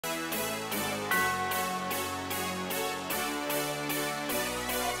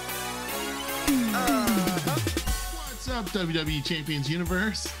up, WWE Champions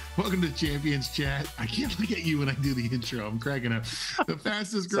Universe? Welcome to Champions Chat. I can't look at you when I do the intro. I'm cracking up. The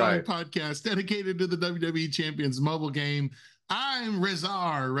fastest growing podcast dedicated to the WWE Champions mobile game. I'm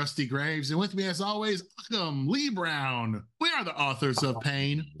Rezar, Rusty Graves, and with me, as always, Lee Brown. We are the authors of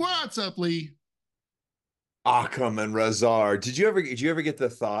Pain. What's up, Lee? Akam and Rezar. Did you ever get the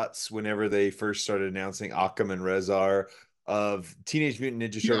thoughts whenever they first started announcing Akam and Rezar of Teenage Mutant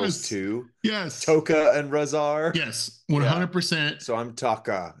Ninja Turtles 2? Yes. Toka and Rezar? Yes, 100%. Yeah. So I'm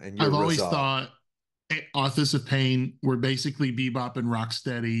Taka and you're I've always Rezar. thought Authors of Pain were basically Bebop and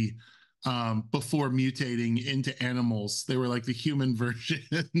Rocksteady before mutating into animals. They were like the human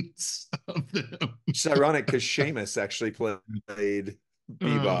versions of them. It's ironic because Sheamus actually played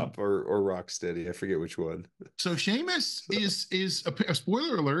Bebop or Rocksteady. I forget which one. So Sheamus is a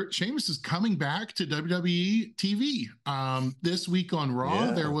spoiler alert. Sheamus is coming back to WWE TV. This week on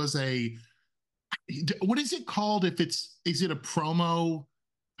Raw, there was what is it called? Is it a promo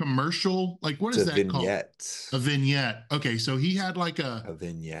commercial? Like, what is that vignette. Called? A vignette. Okay, so he had like a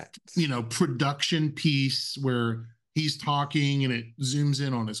vignette, production piece where he's talking and it zooms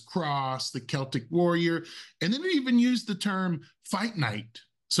in on his cross, the Celtic warrior, and then it even used the term fight night.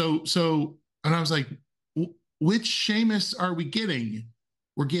 So, and I was like, which Sheamus are we getting?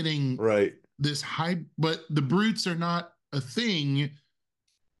 We're getting this high, but the brutes are not a thing.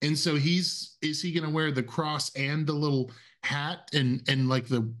 And so is he going to wear the cross and the little hat and like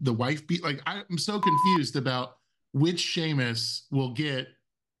the wife beat? Like, I'm so confused about which Sheamus will get,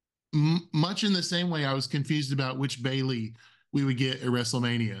 much in the same way I was confused about which Bayley we would get at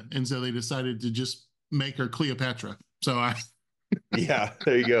WrestleMania. And so they decided to just make her Cleopatra. So yeah,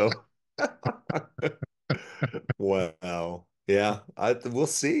 there you go. Wow. Yeah, we'll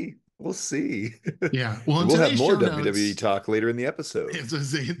see. We'll see. Yeah. Well, we'll have more WWE talk later in the episode. In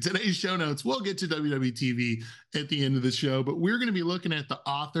today's show notes, we'll get to WWE TV at the end of the show, but we're going to be looking at the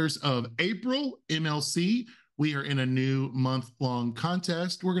authors of April MLC. We are in a new month-long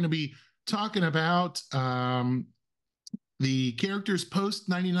contest. We're going to be talking about the characters post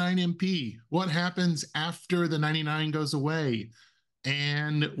 99 MP. What happens after the 99 goes away?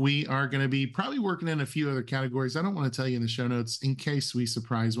 And we are going to be probably working in a few other categories. I don't want to tell you in the show notes in case we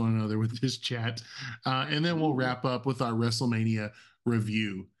surprise one another with this chat. And then we'll wrap up with our WrestleMania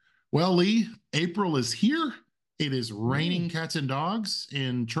review. Well, Lee, April is here. It is raining cats and dogs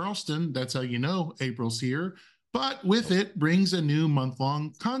in Charleston. That's how you know April's here. But with it brings a new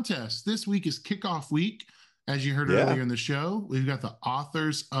month-long contest. This week is kickoff week. As you heard earlier in the show, we've got the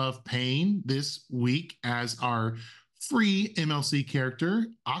authors of Pain this week as our free MLC character.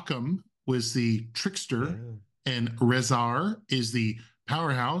 Akam was the trickster, and Rezar is the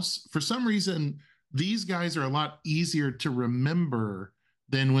powerhouse. For some reason, these guys are a lot easier to remember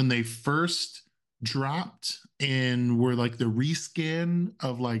than when they first dropped and were like the reskin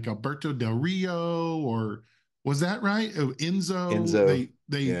of like Alberto Del Rio, or was that right? Oh, Enzo.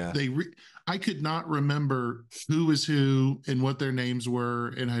 I could not remember who was who and what their names were,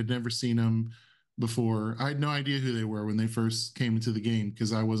 and I had never seen them before. I had no idea who they were when they first came into the game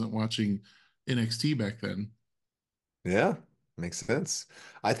because I wasn't watching NXT back then. Yeah, makes sense.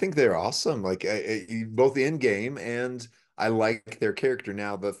 I think they're awesome. Like both in game, and I like their character.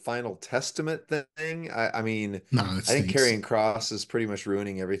 Now the Final Testament thing. I mean, I think Karrion Kross is pretty much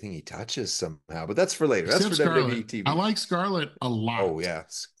ruining everything he touches somehow. But that's for later. That's for WWE TV. I like Scarlett a lot. Oh yeah,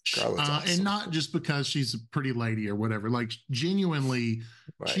 Scarlett's awesome. And not just because she's a pretty lady or whatever. Like genuinely,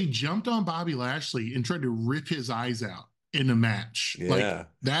 she jumped on Bobby Lashley and tried to rip his eyes out in a match. Yeah. Like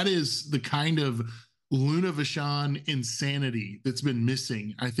that is the kind of Luna Vachon insanity that's been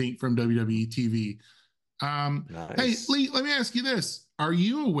missing, I think, from WWE TV. Nice. Hey, Lee, let me ask you this. Are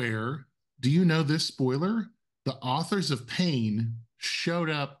you aware, do you know this spoiler? The authors of Pain showed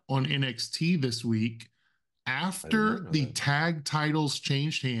up on NXT this week after the tag titles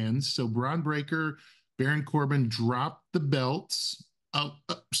changed hands. So Braun Breaker, Baron Corbin dropped the belts.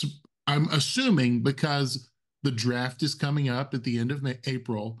 I'm assuming because the draft is coming up at the end of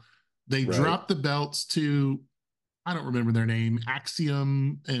April. They dropped the belts to, I don't remember their name,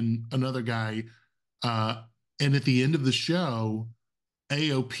 Axiom and another guy. And at the end of the show,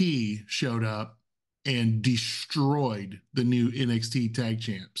 AOP showed up and destroyed the new NXT tag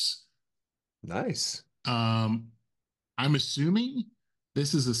champs. Nice. I'm assuming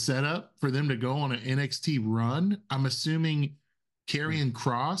this is a setup for them to go on an NXT run. I'm assuming Karrion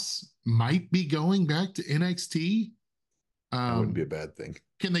Kross might be going back to NXT. That wouldn't be a bad thing.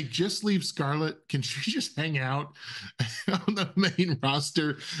 Can they just leave Scarlett? Can she just hang out on the main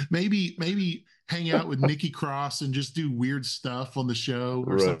roster? Maybe hang out with Nikki Cross and just do weird stuff on the show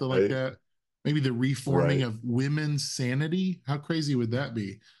or something like that. maybe the reforming Right. of women's sanity. How crazy would that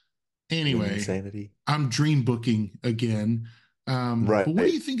be? Women's Anyway, sanity. I'm dream booking again. But what are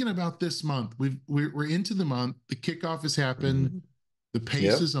Right. you thinking about this month? We're into the month. The kickoff has happened. Hmm. The pace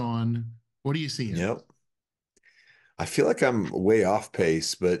Yep. is on. What are you seeing? Yep. I feel like I'm way off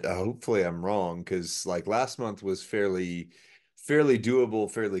pace, but hopefully I'm wrong because like last month was fairly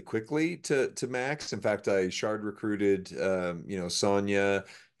doable fairly quickly to Max. In fact, I shard recruited Sonya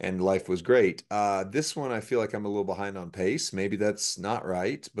and life was great. This one I feel like I'm a little behind on pace. Maybe that's not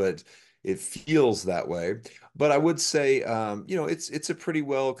right, but it feels that way. But I would say it's a pretty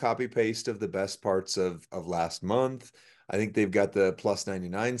well copy paste of the best parts of last month. I think they've got the plus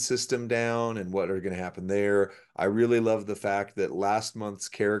 99 system down and what are going to happen there. I really love the fact that last month's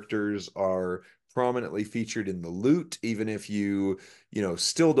characters are prominently featured in the loot, even if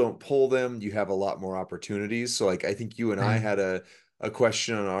still don't pull them, you have a lot more opportunities. So like I think you and I Right. had a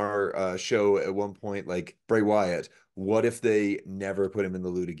question on our show at one point, like Bray Wyatt, what if they never put him in the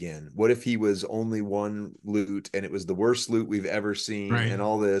loot again? What if he was only one loot and it was the worst loot we've ever seen Right. and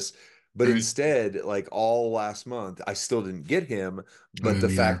all this? But Right. instead, like all last month, I still didn't get him. But Oh the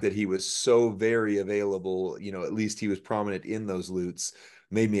yeah. fact that he was so very available, at least he was prominent in those loots,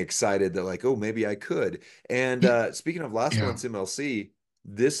 made me excited that, like, oh, maybe I could. And Yeah. speaking of last Yeah. month's MLC,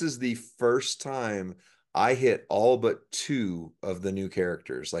 this is the first time I hit all but two of the new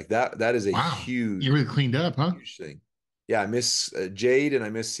characters. Like that is a Wow. huge, You really cleaned up, huh? huge thing. Yeah, I miss Jade and I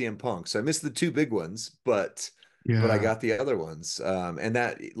miss CM Punk. So I missed the two big ones, but I Yeah. got the other ones. And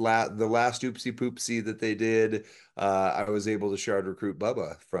the last oopsie poopsie that they did, I was able to shard recruit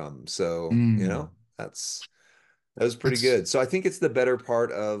Bubba from. So, Mm. that was pretty That's good. So I think it's the better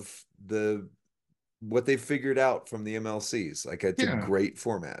part of the what they figured out from the MLCs. Like it's a yeah. great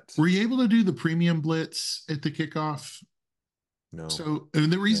format. Were you able to do the premium blitz at the kickoff? No, So,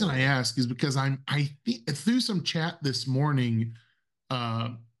 and the reason I no. ask is because I think through some chat this morning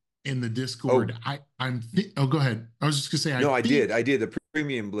uh in the Discord. Oh, Oh, go ahead. I was just gonna say I no, I did. think I did the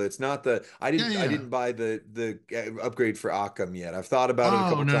premium blitz, not the yeah, I yeah. didn't buy the upgrade for Occam yet. I've thought about it a Oh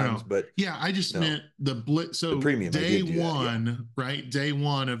couple no, times, no. but Yeah, I just no. meant the blitz. The So premium I day did do that. Yeah. one, right? Day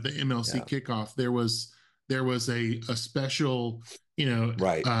one of the MLC Yeah. kickoff, there was a special, you know,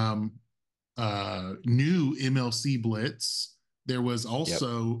 Right. new MLC blitz. There was Yep.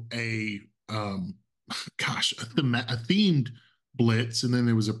 also a themed blitz, and then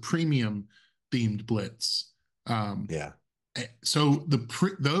there was a premium themed blitz. Um, Yeah. so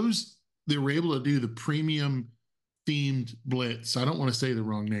those they were able to do the premium themed blitz. I don't want to say the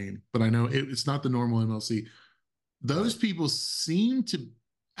wrong name, but I know it's not the normal MLC. Those Right. people seem to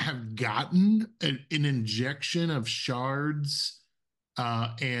have gotten an injection of shards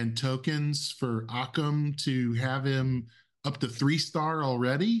and tokens for Occam to have him up to 3-star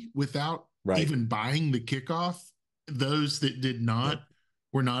already without Right. even buying the kickoff. Those that did Yep. not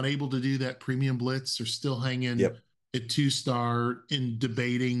were not able to do that premium blitz are still hanging Yep. at 2-star and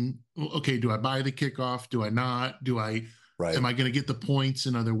debating, okay, do I buy the kickoff? Do I not? Am Right. I going to get the points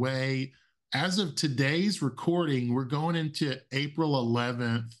another way? As of today's recording, we're going into April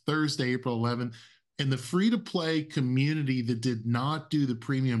 11th, Thursday, April 11th, and the free to play community that did not do the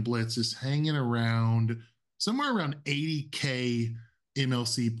premium blitz is hanging around somewhere around 80K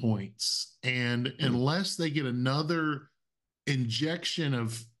MLC points. And Hmm. unless they get another injection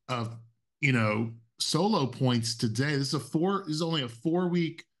of solo points today, this is only a 4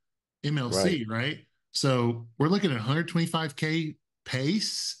 week Right. MLC, right? So we're looking at 125K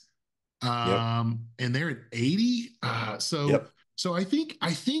pace, Yep. and they're at 80. So Yep. I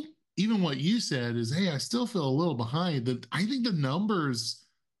think even what you said is, hey, I still feel a little behind. That I think the numbers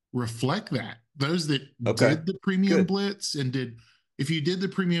reflect that. Those that Okay. did the premium Good. blitz and if you did the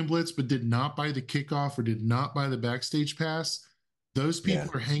premium blitz but did not buy the kickoff or did not buy the backstage pass, those people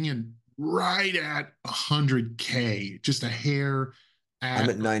Yeah. are hanging right at 100K, just a hair I'm at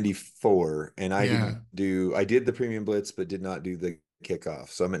at 94 and yeah. I did the premium blitz, but did not do the kickoff.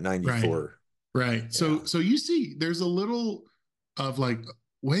 So I'm at Right. 94. Right. Yeah. So you see, there's a little of like,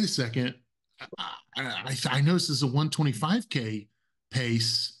 wait a second. I noticed this is a 125K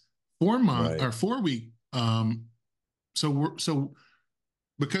pace 4 month Right. or 4 week. So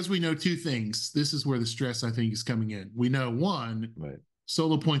because we know two things, this is where the stress I think is coming in. We know one, Right.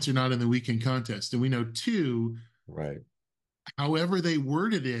 solo points are not in the weekend contest, and we know two, Right. however they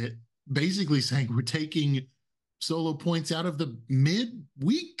worded it, basically saying we're taking solo points out of the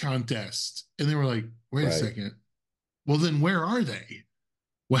mid-week contest. And they were like, wait a Right. second. Well, then where are they?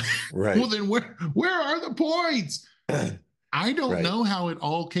 Well, well Right. then where are the points? I don't Right. know how it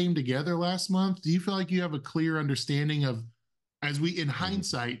all came together last month. Do you feel like you have a clear understanding of as we, in Mhm.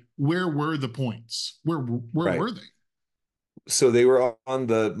 hindsight, where were the points? Where Right. were they? So they were on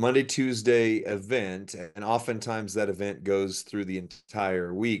the Monday, Tuesday event, and oftentimes that event goes through the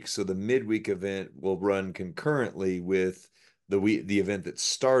entire week. So the midweek event will run concurrently with the event that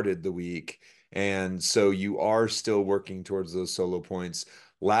started the week. And so you are still working towards those solo points.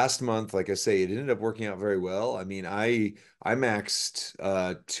 Last month, like I say, it ended up working out very well. I mean, I maxed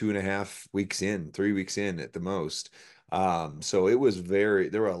 2.5 weeks in, 3 weeks in at the most. So it was there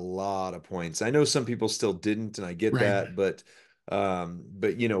were a lot of points. I know some people still didn't, and I get Right. that, but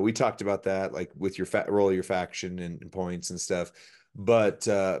we talked about that like with your role of your faction and points and stuff. But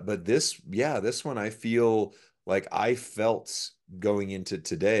this one I feel like I felt going into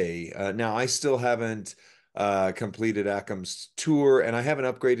today. Now I still haven't completed Akam's tour, and I haven't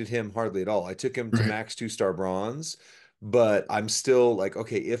upgraded him hardly at all. I took him to Right. max 2-star bronze, but I'm still like,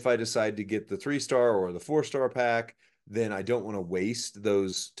 okay, if I decide to get the 3-star or the 4-star pack, then I don't want to waste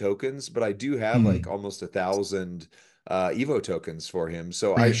those tokens. But I do have like Mm, almost 1,000 Evo tokens for him,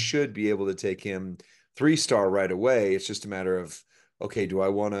 so I right. should be able to take him 3-star right away. It's just a matter of, okay, do I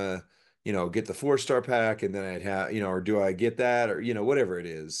want to, get the 4-star pack and then I'd have, or do I get that, or whatever it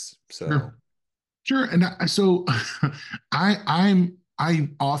is. So Sure. Sure. And so I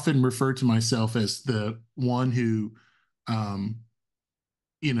often refer to myself as the one who, um,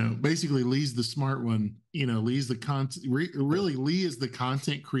 basically Lee's the smart one. Lee's the content. Really, Lee is the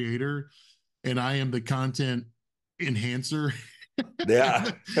content creator, and I am the content enhancer.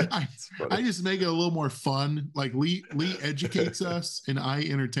 yeah, I it's I funny. just make it a little more fun. Like Lee educates us, and I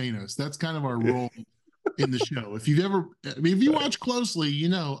entertain us. That's kind of our Yeah. role in the show. I mean, if you watch closely,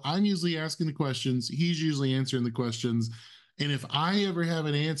 I'm usually asking the questions. He's usually answering the questions. And if I ever have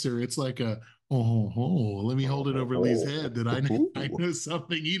an answer, it's like let me hold it over Lee's head that I Oh. know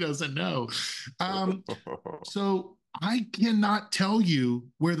something he doesn't know. Um, so I cannot tell you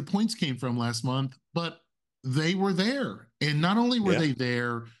where the points came from last month, but they were there. And not only were Yeah, they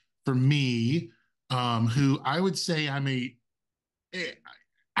there for me, who I would say I'm a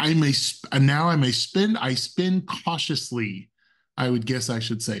now I'm a spend I spend cautiously. I would guess I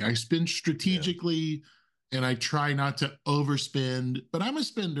should say I spend yeah, strategically, and I try not to overspend, but I'm a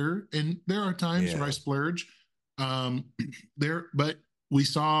spender and there are times where I yeah, splurge. But we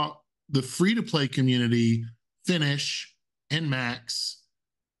saw the free to play community finish and max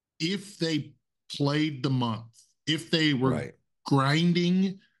if they played the month, if they were right,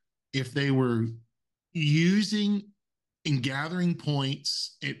 grinding, if they were using and gathering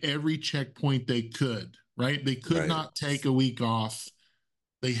points at every checkpoint they could, right? They could right, not take a week off.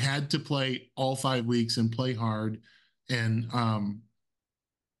 They had to play all 5 weeks and play hard. And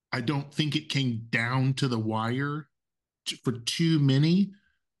I don't think it came down to the wire for too many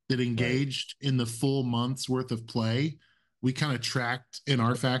that right, engaged in the full month's worth of play. We kind of tracked in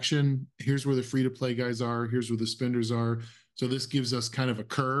our faction. Here's where the free to play guys are. Here's where the spenders are. So this gives us kind of a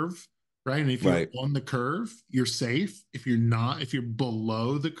curve, right? And if you're right, on the curve, you're safe. If you're not, if you're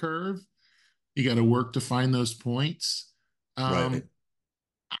below the curve, you got to work to find those points. Um, right.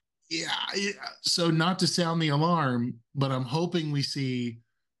 yeah, yeah. So not to sound the alarm, but I'm hoping we see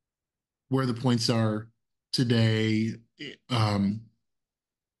where the points are today. Um,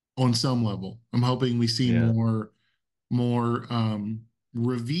 on some level. I'm hoping we see Yeah. more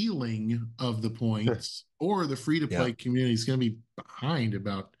revealing of the points, or the free to Yeah, play community is going to be behind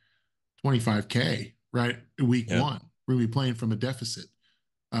about 25K, right? Week yeah. one, we're going to be playing from a deficit.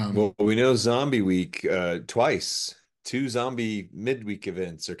 Well, we know Zombie Week twice. Two zombie midweek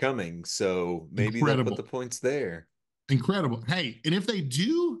events are coming, so maybe they'll put the Incredible, points there. incredible. Hey, and if they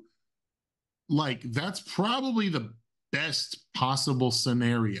do, like, that's probably the best possible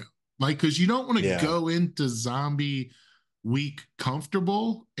scenario. Like, because you don't want to Yeah, go into zombie week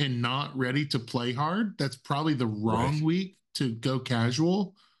comfortable and not ready to play hard. That's probably the wrong right, week to go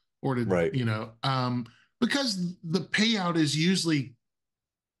casual, or to, right. because the payout is usually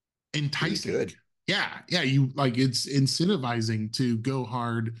Pretty enticing. good. Yeah. Yeah. You like, it's incentivizing to go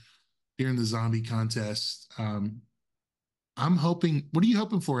hard during the zombie contest. I'm hoping. What are you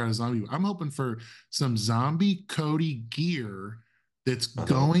hoping for out of zombie? I'm hoping for some zombie Cody gear that's Uh-huh.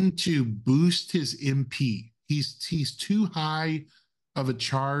 going to boost his MP. He's too high of a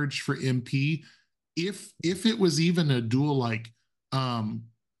charge for MP. If it was even a dual, like, um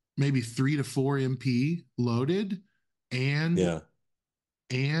maybe 3 to 4 MP loaded, and Yeah.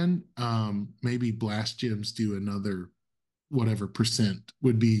 maybe blast gems do another whatever percent,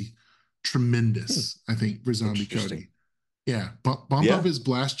 would be Hmm. tremendous. I think for zombie Interesting. Cody. Yeah, bump up Yeah, his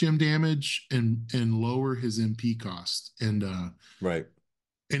blast gem damage and lower his MP cost, right.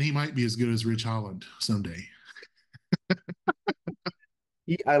 and he might be as good as Rich Holland someday.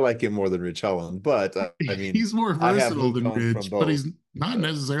 I like him more than Rich Holland, but I mean, He's more I have versatile moved than on from Rich, but both. he's not Uh,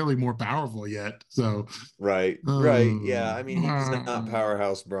 necessarily more powerful yet. So, Right, right. Yeah, I mean, he's not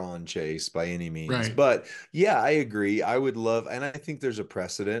powerhouse Braun Chase by any means. right. But yeah, I agree. I would love, and I think there's a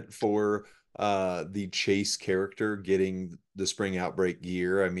precedent for the Chase character getting the Spring Outbreak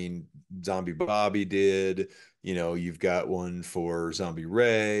gear. I mean, Zombie Bobby did, you've got one for Zombie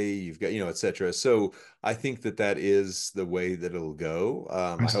Ray, you've got, etc. So I think that that is the way that it'll go.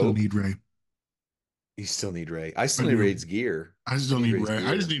 I I still hope. need Ray. You still need Ray. I I still need do. Ray's gear. I just I don't need need Ray's Ray.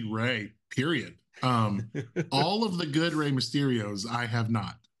 I just gear. need Ray. Period. All of the good Ray Mysterios I have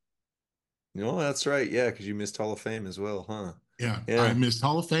not. No, that's right. Yeah, because you missed Hall of Fame as well, huh? Yeah, I Yeah. missed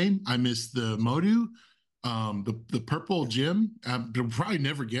Hall of Fame. I missed the Modu, the purple Jim. They'll probably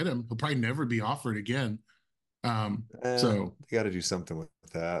never get him. He'll probably never be offered again. So They got to do something with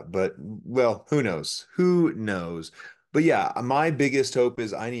that. But well, who knows? Who knows? But yeah, my biggest hope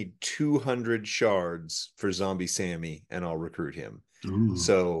is I need 200 shards for Zombie Sammy and I'll recruit him. ooh,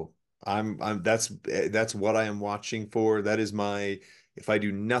 So that's what I am watching for. That is my if I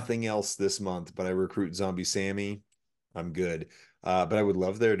do nothing else this month, but I recruit Zombie Sammy, I'm good. But I would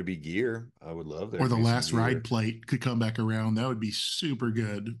love there to be gear. I would love there or to the be some last ride gear. plate could come back around. That would be super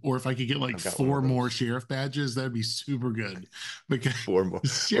good. Or if I could get like I've got one of four more those. sheriff badges, that'd be super good. Because Four more.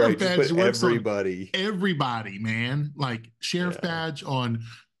 sheriff Right, just badge put works on everybody. everybody, man. Like sheriff Yeah. badge on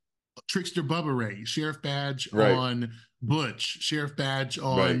Trickster Bubba Ray, sheriff badge Right. on Butch, sheriff badge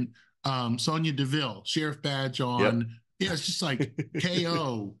Right. on Sonya Deville, sheriff badge Yep. on, yeah, it's just like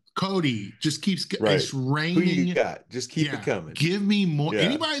KO, Cody just keeps, Right. it's Who you raining. got? Just keep it Yeah, coming. give me more. Yeah.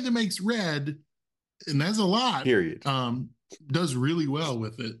 Anybody that makes red, and that's a lot, Period. does really well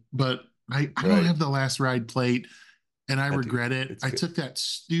with it. But I don't Right. have the last ride plate and I I do. regret it. It's I good. took that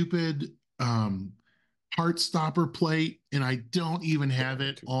stupid Heartstopper plate and I don't even Yeah, have me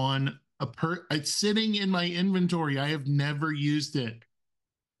it too. on it's sitting in my inventory. I have never used it.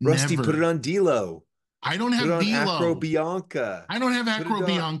 Rusty, put it Never. on D'Lo. I don't Put it have on Acro D'Lo. Bianca. I don't have Put it Acro on.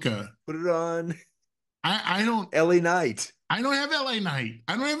 Bianca. Put it on I don't LA Knight. I don't have LA Knight.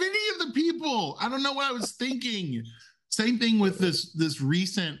 I don't have any of the people. I don't know what I was thinking. Same thing with this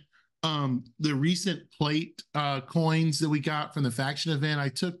recent the recent plate coins that we got from the faction event.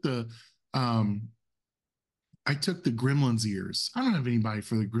 Um I took the Gremlins ears. I don't have anybody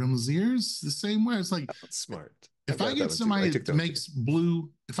for the Gremlins ears. The same way. It's like That's smart. I've if I got that get one too. I somebody took that that one too. makes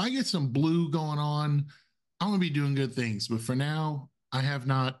blue, if I get some blue going on, I'm gonna be doing good things. But for now, I have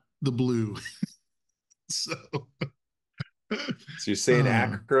not the blue. So So you're saying uh,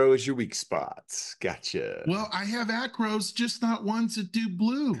 Acro is your weak spot. Gotcha. well, I have acros, just not ones that do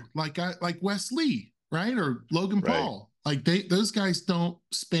blue, like Wes Lee, right? Or Logan Right. Paul. Like those guys don't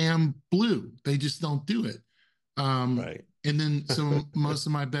spam blue. They just don't do it. Right. And then some most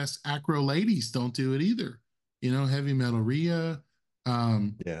of my best acro ladies don't do it either. You know, heavy metal Rhea.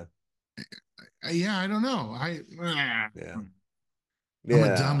 Um, Yeah. yeah, I don't know. Yeah. I'm a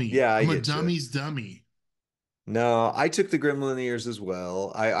Yeah. dummy. Yeah, I I'm a get you. dummy's dummy. No, I took the Gremlin ears as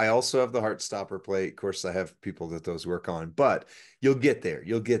well. I also have the Heartstopper plate. Of course, I have people that those work on, but you'll get there.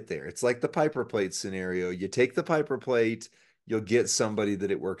 You'll get there. It's like the Piper plate scenario. You take the Piper plate, you'll get somebody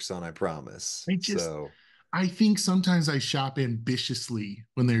that it works on, I promise. I just So, I think sometimes I shop ambitiously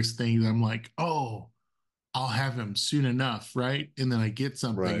when there's things I'm like, oh, I'll have him soon enough, right? And then I get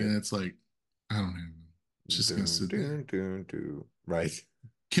something right. and it's like, I don't have him. It's just gonna Doom, sit there. doom, doom, doom. Right.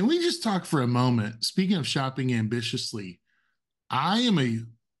 Can we just talk for a moment? Speaking of shopping ambitiously, I am a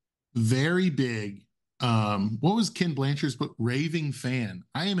very big what was Ken Blanchard's book? Raving fan.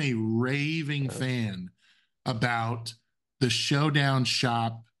 I am a raving Uh, fan about the Showdown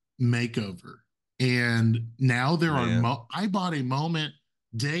Shop makeover. And now there are man, I bought a moment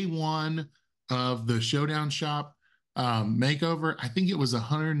day one of the Showdown Shop makeover. I think it was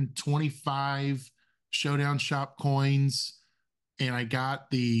 125 Showdown Shop coins and I got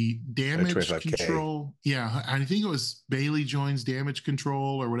the damage 125K. control. Yeah, I think it was Bailey joins damage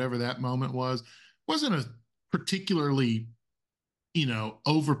control or whatever that moment was. It wasn't a particularly,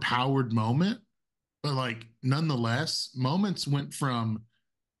 overpowered moment, but like nonetheless, moments went from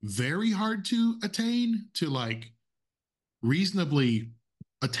very hard to attain to like reasonably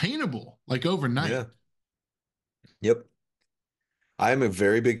attainable, like overnight. Yeah. Yep. I'm a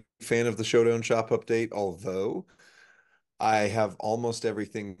very big fan of the Showdown Shop update, although I have almost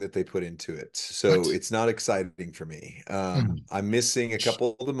everything that they put into it. So What? it's not exciting for me. Hmm. I'm missing a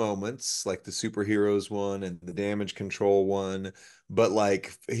couple of the moments, like the superheroes one and the damage control one. But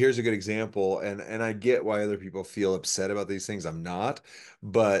like, here's a good example, and I get why other people feel upset about these things. I'm not,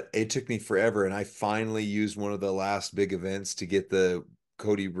 but it took me forever, and I finally used one of the last big events to get the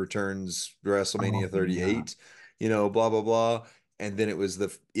Cody returns Oh, WrestleMania yeah. 38, blah blah blah. And then it was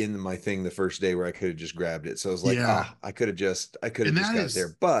the in my thing the first day where I could have just grabbed it. So I was like, Yeah. ah, I could have And just that got it there.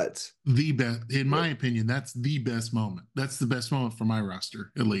 is But the best, in yeah, my opinion, that's the best moment. That's the best moment for my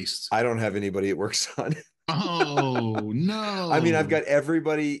roster, at least. I don't have anybody it works on. Oh, I mean, I've no. got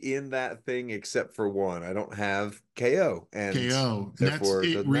everybody in that thing except for one. I don't have KO, and KO. And therefore it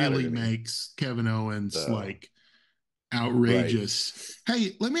it doesn't matter really to me. makes Kevin Owens So, like right. outrageous.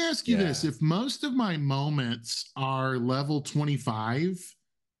 Hey, let me ask you this. Yeah. If most of my moments are level 25,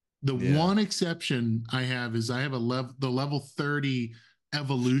 the Yeah. one exception I have is I have the level 30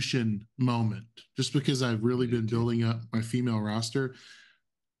 evolution moment, just because I've really You do been too. building up my female roster.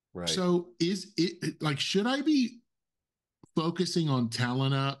 Right. So is it like, should I be focusing on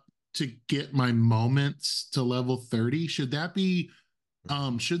talent up to get my moments to level 30? Should that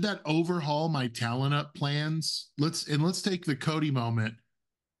overhaul my talent up plans? Let's take the Cody moment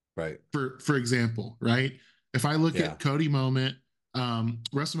Right. for example, right? If I look Yeah. at Cody moment,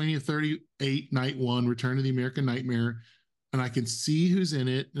 WrestleMania 38 night one, Return to the American Nightmare, and I can see who's in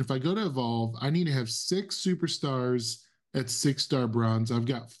it. And if I go to Evolve, I need to have 6 superstars at 6-star bronze. I've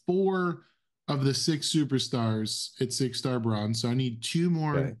got 4 of the 6 superstars at 6-star bronze. So I need 2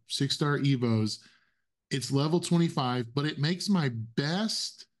 more Okay. 6-star Evos. It's level 25, but it makes my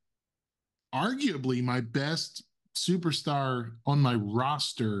best, arguably my best superstar on my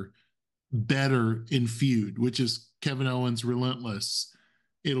roster better in feud, which is Kevin Owens Relentless.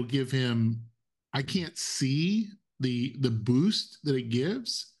 It'll give him, I can't see the boost that it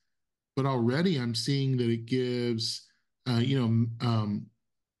gives, but already I'm seeing that it gives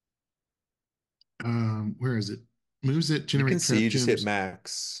where is it? Moves that You can generate see, trap you just hit gems.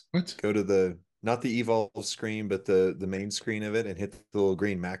 max. What? Go to the not the evolve screen, but the main screen of it and hit the little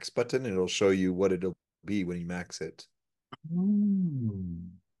green max button and it'll show you what it'll be when you max it. Oh,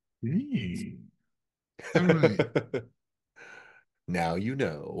 dang. How do I Now you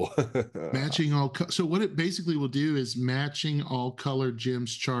know. matching all so what it basically will do is matching all color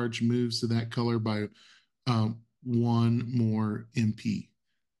gems charge moves to that color by 1 more MP.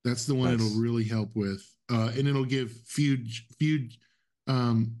 That's the one it'll Nice. really help with, and it'll give feud.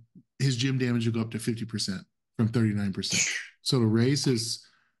 Um, his gym damage will go up to 50% from 39%. So it'll raise his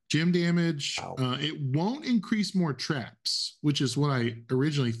gym damage. Wow. It won't increase more traps, which is what I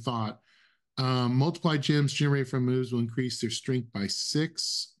originally thought. Multiplied gems generated from moves will increase their strength by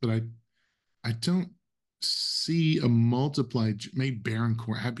 6, but I don't see a multiplied. Maybe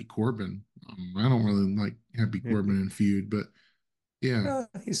Happy Corbin. I don't really like Happy Corbin in feud, but yeah,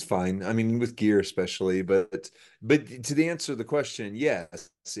 He's fine. I mean, with gear especially, but to the answer to the question,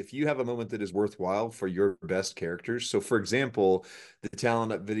 yes, if you have a moment that is worthwhile for your best characters. So for example, the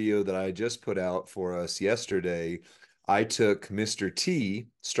talent up video that I just put out for us yesterday, I took Mr. T,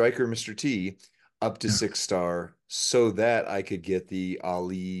 Striker Mr. T, up to yeah. 6-star so that I could get the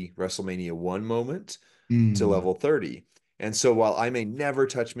Ali WrestleMania 1 moment to Mm, level 30. And so while I may never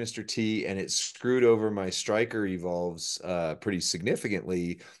touch Mr. T and it screwed over my striker evolves pretty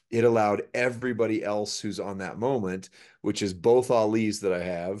significantly, it allowed everybody else who's on that moment, which is both Ali's that I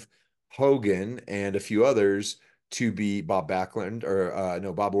have, Hogan and a few others, to be Bob Backlund or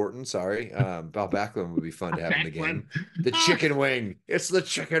no, Bob Orton, sorry. Bob Backlund would be fun to have in the Backlund. game. The Ah, chicken wing. It's the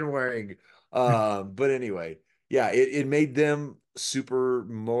chicken wing. But anyway, yeah, it made them super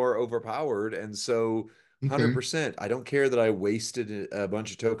more overpowered. And so okay, 100%. I don't care that I wasted a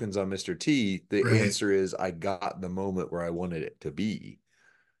bunch of tokens on Mr. T. The right. answer is I got the moment where I wanted it to be.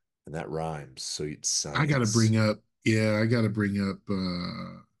 And that rhymes. So it's I got to science. bring up. Yeah, I got to bring up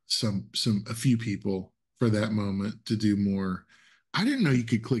some a few people for that moment to do more. I didn't know you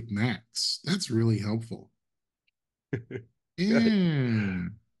could click max. That's really helpful. Good. Yeah.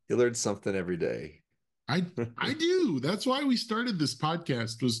 You learn something every day. I I do. That's why we started this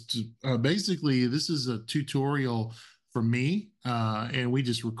podcast, was to basically, this is a tutorial for me, and we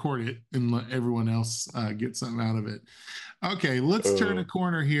just record it and let everyone else get something out of it. Okay, let's turn a Oh,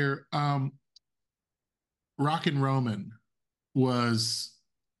 corner here. Rockin' Roman was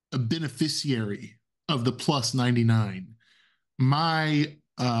a beneficiary of the plus 99. My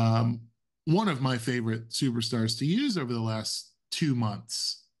One of my favorite superstars to use over the last 2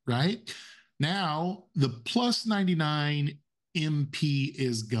 months, right? Now the plus 99 MP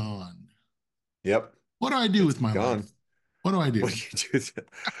is gone. yep. What do I do It's with my life? gone. What do I What do? do you do?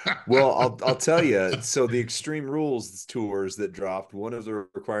 Well, I'll tell you. So the Extreme Rules tours that dropped, one of the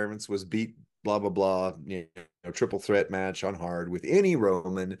requirements was beat blah blah blah, triple threat match on hard with any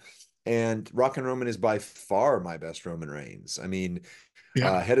Roman. And Rockin' Roman is by far my best Roman Reigns. I mean,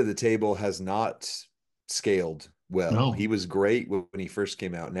 Yeah. Head of the Table has not scaled well. He No. was great when he first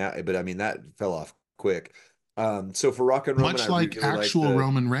came out now, but I mean that fell off quick. So for Rockin' Roman, I Much like really like actual the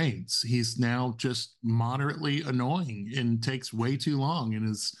Roman Reigns, he's now just moderately annoying and takes way too long in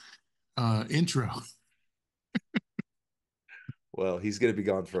his intro. well, he's going to be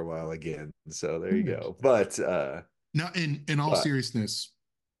gone for a while again. So there you go. But Now, in all but seriousness,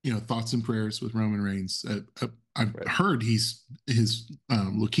 thoughts and prayers with Roman Reigns. I've right, heard his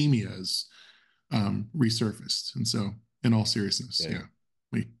leukemia is resurfaced, and so in all seriousness, yeah,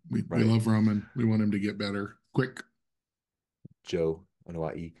 yeah, we right. love Roman. We want him to get better quick. Joe on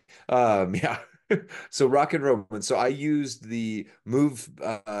Hawaii. Yeah. So Rockin' Roman. So I used the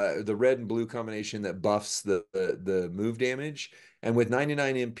red and blue combination that buffs the move damage. And with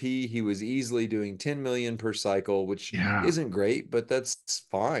 99 MP, he was easily doing 10 million per cycle, which Yeah, isn't great, but that's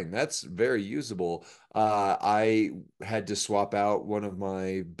fine. That's very usable. I had to swap out one of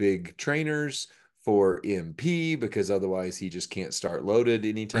my big trainers for MP because otherwise he just can't start loaded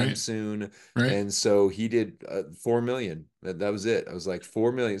anytime right, soon. right. And so he did 4 million. That was it. I was like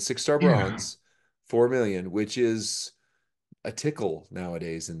 4 million, 6-star Yeah, bronze, 4 million, which is a tickle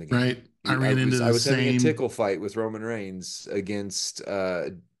nowadays in the right. game. I ran into I the was having a same tickle fight with Roman Reigns against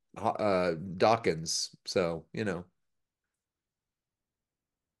Dawkins. So,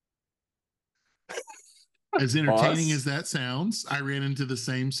 as entertaining pause. as that sounds. I ran into the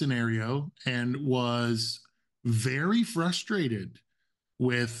same scenario and was very frustrated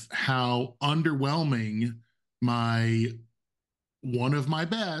with how underwhelming my one of my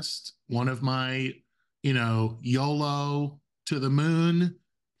best, one of my, YOLO to the moon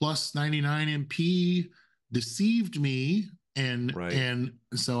plus 99 MP deceived me. And Right, and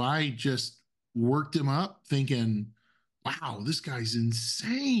so I just worked him up thinking, wow, this guy's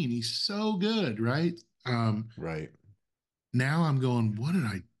insane. He's so good, right? Um, right. Now I'm going, what have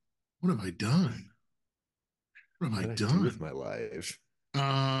I done? What have What I did I do with done? my life?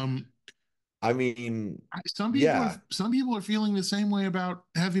 Um, I mean, some people are yeah. feeling the same way about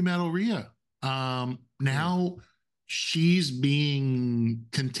heavy metal Rhea. Hmm. Now she's being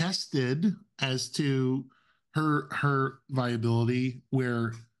contested as to her viability,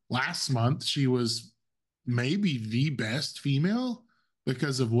 where last month she was maybe the best female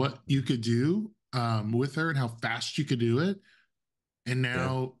because of what you could do with her and how fast you could do it. And Yeah.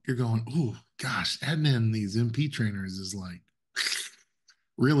 now you're going, oh gosh, adding in these MP trainers is like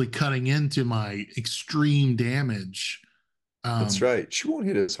really cutting into my extreme damage. That's Um, right. She won't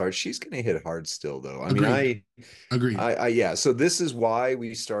hit as hard. She's going to hit hard still, though. I mean, Agreed. Agreed. yeah. So this is why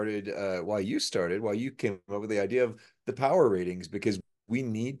we started, why you came up with the idea of the power ratings, because we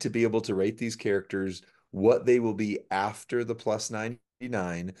need to be able to rate these characters what they will be after the plus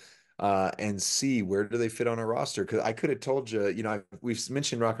 99, and see where do they fit on our roster. Because I could have told you, we've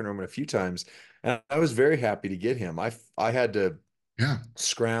mentioned Rock and Roman a few times, and I was very happy to get him. I had to Yeah.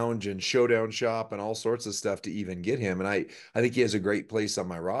 scrounge and showdown shop and all sorts of stuff to even get him. And I think he has a great place on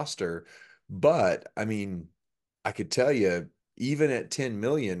my roster. But I mean, I could tell you, even at 10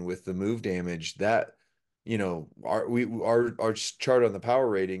 million with the move damage, that our chart on the power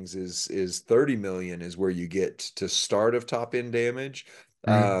ratings is 30 million is where you get to start of top end damage.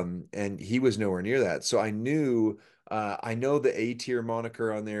 Right. And he was nowhere near that. So I know the A tier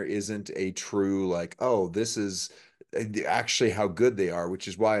moniker on there isn't a true like, oh, this is actually how good they are, which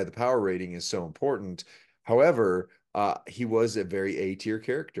is why the power rating is so important. However, he was a very A tier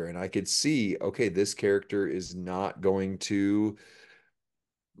character, and I could see, okay, this character is not going to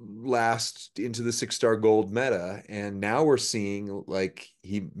last into the 6-star gold meta. And now we're seeing like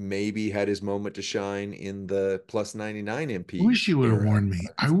he maybe had his moment to shine in the plus 99 I MP wish you would have era. warned me.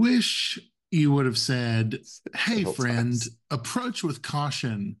 I wish you would have said, hey, Several friend, times. approach with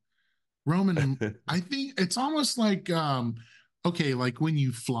caution. Roman, I think it's almost like, okay, like when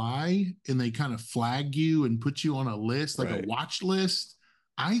you fly and they kind of flag you and put you on a list, like a Right. watch list.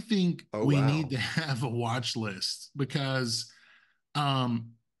 I think Oh, we need wow. to have a watch list because um,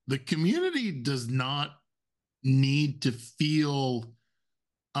 the community does not need to feel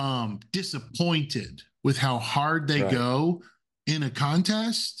disappointed with how hard they Right. go in a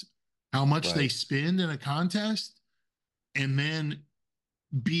contest, how much they Right. spend in a contest, and then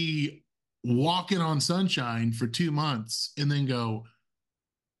be walking on sunshine for 2 months and then go,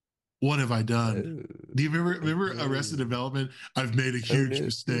 what have I done? Oh, Do you oh remember Arrested no. Development? I've made a Oh huge no.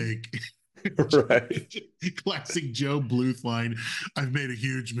 mistake. Right. Classic Joe Bluth line. I've made a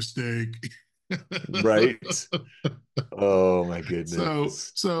huge mistake. Right. Oh my So,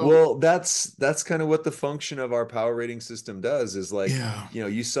 goodness. so Well, that's kind of what the function of our power rating system does is like, yeah.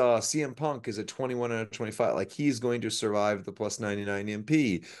 you saw CM Punk is a 21 out of 25. Like he's going to survive the plus 99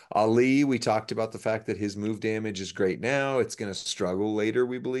 MP. Ali, we talked about the fact that his move damage is great now. It's going to struggle later,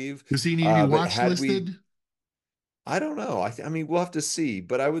 we believe. Does he need to be But watch had we listed? I don't know. I mean, we'll have to see.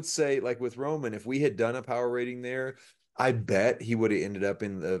 But I would say, like with Roman, if we had done a power rating there, I bet he would have ended up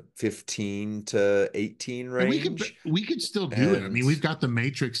in the 15 to 18 And range. we could still do it. I And mean, we've got the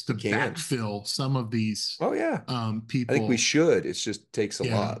matrix to we can. backfill some of these Oh yeah. I think we people. should. It just takes a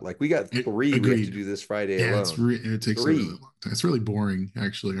Yeah. lot. Like we got three we have to Agreed. do this Friday Yeah, alone. it takes a really Three. long time. It's really boring,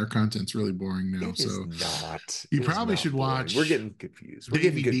 actually. Our content's really boring now. It is So not. you It is probably should not boring. We're watch getting confused. We're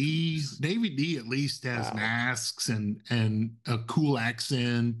getting Davey D. confused. Davey D at least has Wow. masks and a cool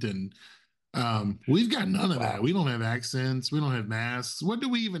accent, and we've got none of that. Wow. We don't have accents. We don't have masks. What do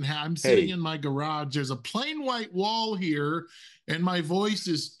we even have? I'm sitting Hey, in my garage. There's a plain white wall here, and my voice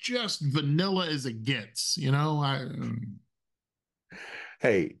is just vanilla as it gets.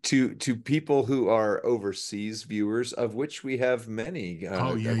 hey, to people who are overseas viewers, of which we have many,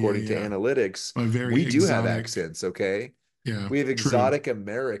 Oh yeah, yeah, according to yeah. analytics, A very we do have exotic. accents, okay? Yeah, We have true. exotic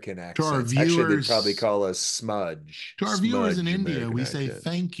American To our accents. Actually, they'd probably viewers, call us smudge, to our viewers in smudge India, American we say accents.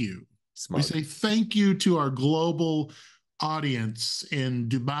 thank you. We Smug. say thank you to our global audience in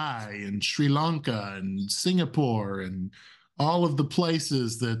Dubai and Sri Lanka and Singapore and all of the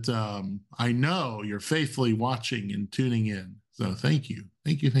places that I know you're faithfully watching and tuning in. So thank you.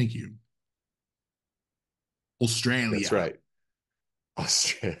 Thank you. Thank you. That's Australia. right.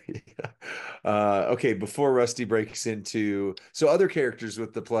 Australia. Okay, before Rusty breaks into so other characters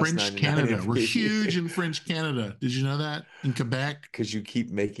with the plus French 99 Canada. We're MP, huge in French Canada. Did you know that? In Quebec, because you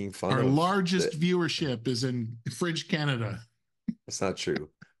keep making fun our of largest the viewership is in French Canada. it's not true.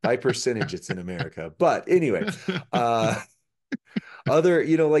 By percentage, it's in America. But anyway, other,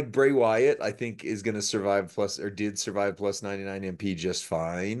 like Bray Wyatt, I think is going to survive plus or did survive plus 99 MP just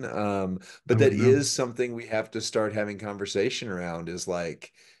fine. I But that wouldn't know. is something we have to start having conversation around is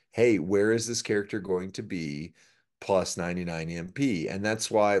like, hey, where is this character going to be plus 99 MP? And that's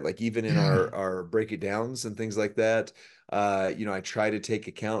why, like, even in Yeah. our break it downs and things like that, I try to take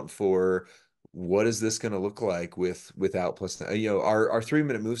account for what is this going to look like without plus, our 3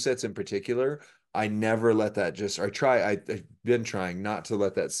 minute move sets in particular. I never let that just, or I've been trying not to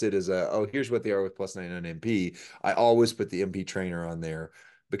let that sit as oh, here's what they are with plus 99 MP. I always put the MP trainer on there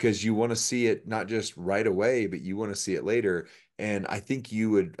because you want to see it not just right away, but you want to see it later. And I think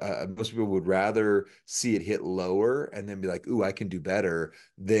most people would rather see it hit lower and then be like, ooh, I can do better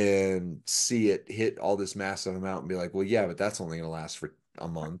than see it hit all this massive amount and be like, well, yeah, but that's only going to last for a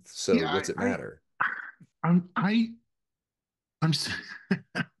month. So Yeah, what's it matter? I'm I I'm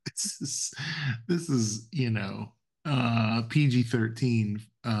this is PG-13,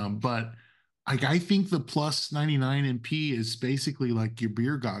 but I think the plus 99 MP is basically like your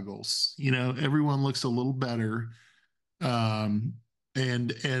beer goggles. Everyone looks a little better, um,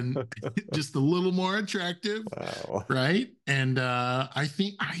 and just a little more attractive, Wow. right? And I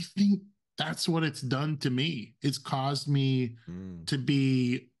think that's what it's done to me. It's caused me Mm, to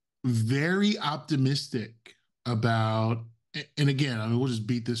be very optimistic about, and again, I mean, we'll just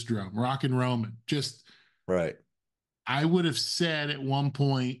beat this drum. Rock and Roman. Just right. I would have said at one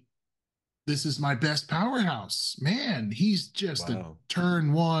point, this is my best powerhouse. Man, he's just a Wow.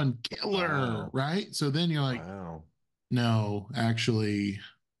 turn one killer, Wow. right? So then you're like, Wow. no, actually,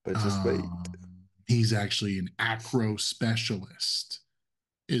 But just wait. um, he's actually an acro specialist.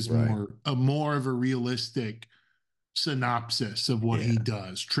 Is Right. more of a realistic synopsis of what he Yeah.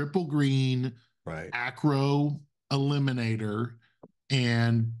 does. Triple green, Right. acro eliminator,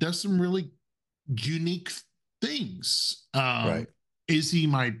 and does some really unique things. Right. Is he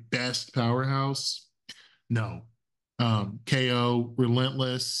my best powerhouse? No. KO,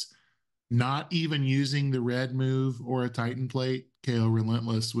 relentless, not even using the red move or a Titan plate. KO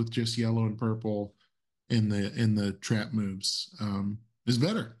relentless with just yellow and purple in the trap moves is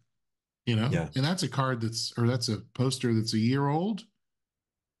better. Yeah. And that's a card that's a poster that's a year old.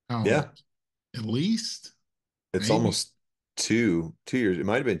 How Yeah. old? At least, It's maybe. almost 2 years. It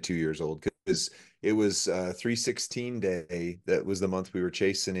might have been 2 years old because it was 316 day. That was the month we were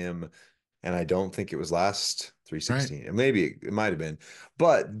chasing him. And I don't think it was last Right. 316. And maybe it might have been.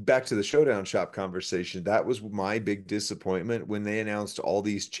 But back to the Showdown Shop conversation, that was my big disappointment when they announced all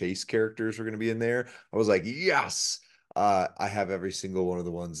these chase characters were going to be in there. I was like, yes, I have every single one of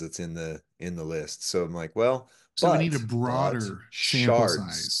the ones that's in the list. So I'm like, well, So we need a but broader sample shards,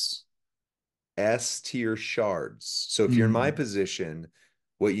 size. S tier shards. So if you're in my Mm, position,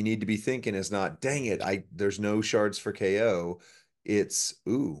 what you need to be thinking is not, dang it, there's no shards for KO. It's,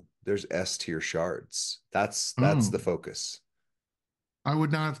 ooh, there's S tier shards. That's Oh, the focus. I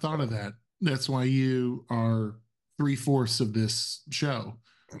would not have thought of So that. That's why you are three-fourths of this show.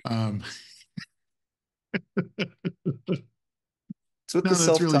 Um, what's with the no, that's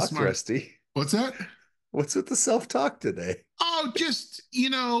really self-talk, smart. Rusty? What's that? What's with the self-talk today? Oh, just,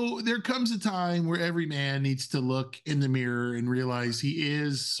 there comes a time where every man needs to look in the mirror and realize he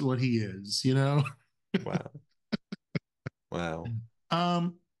is what he is. Wow. Wow.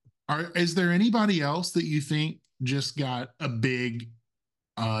 Um, is there anybody else that you think just got a big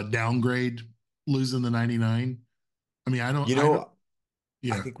downgrade losing the 99? I mean, You I don't, know, I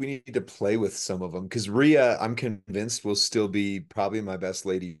yeah. think we need to play with some of them because Rhea, I'm convinced will still be probably my best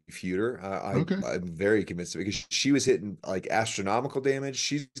lady feuder. Okay. I'm very convinced of it because she was hitting like astronomical damage.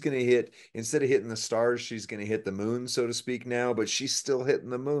 She's going to hit instead of hitting the stars, she's going to hit the moon, so to speak now. But she's still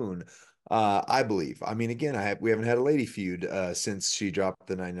hitting the moon. I believe. I mean, again, we haven't had a lady feud since she dropped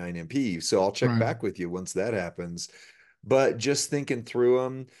the 99 MP, so I'll check Right. back with you once that happens. But just thinking through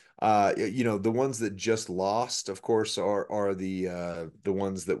them, the ones that just lost, of course, are the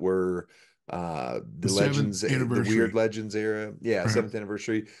ones that were The the seventh Legends, the weird anniversary. Legends era. Yeah, Right. seventh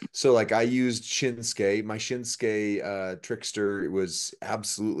anniversary. So like I used Shinsuke. My Shinsuke trickster was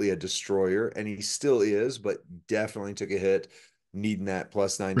absolutely a destroyer, and he still is, but definitely took a hit. Needing that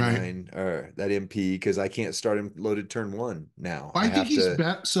plus Right. 99 or that MP because I can't start him loaded turn one now. I think he's bet. I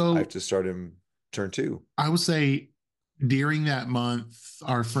have So to start him turn two. I would say during that month,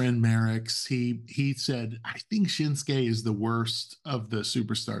 our friend Merrick's, he said, I think Shinsuke is the worst of the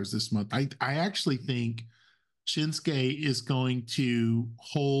superstars this month. I actually think Shinsuke is going to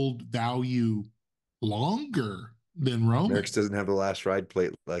hold value longer than Merrick's Roman. doesn't have the last ride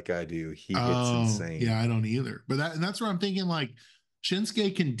plate like I do. He hits Oh, yeah, insane. I don't either. But that's where I'm thinking like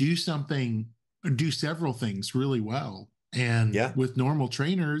Shinsuke can do something, do several things really well. And Yeah. with normal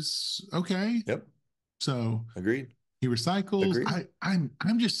trainers, okay. Yep. So Agreed. he recycles. Agreed.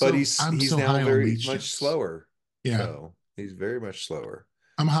 I'm just But so I'm he's so now high on very leech much gems. slower. Yeah. So he's very much slower.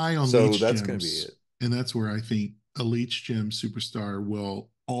 I'm high on So leech that's going to be gems. it. And that's where I think a leech gem superstar will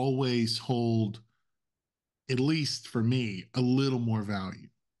always hold, at least for me, a little more value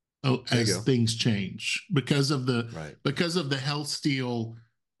There you as go. things change Right. because of the health steal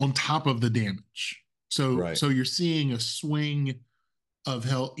on top of the damage. Right. So you're seeing a swing of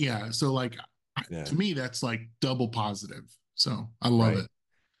health. Yeah. So like Yeah. to me, that's like double positive. So I love Right. it.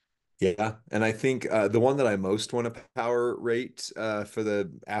 Yeah, and I think the one that I most want to power rate for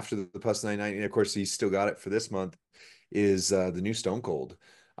the after the plus 990, and of course he's still got it for this month, is the new Stone Cold.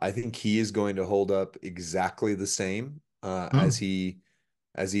 I think he is going to hold up exactly the same Oh, as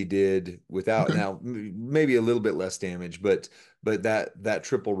he did without okay. now maybe a little bit less damage, but that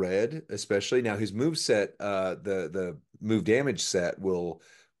triple red especially now his move set the move damage set will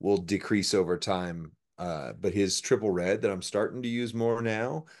decrease over time. But his triple red that I'm starting to use more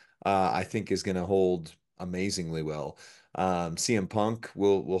now I think is going to hold amazingly well. CM Punk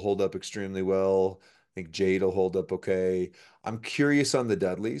will hold up extremely well. I think Jade will hold up okay. I'm curious on the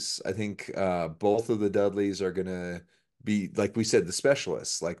Dudleys. I think both of the Dudleys are going to be, like we said, the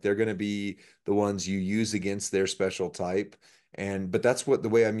specialists. Like they're going to be the ones you use against their special type. But that's what the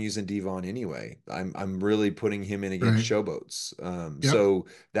way I'm using Devon anyway. I'm really putting him in against Right. showboats. Yep. So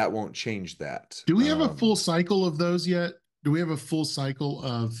that won't change that. Do we have a full cycle of those yet? Do we have a full cycle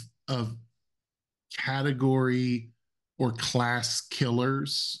of category or class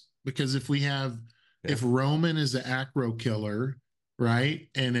killers? Because if Yeah. Roman is an acro killer, right?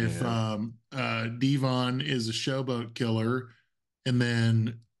 And if Yeah. Devon is a showboat killer, and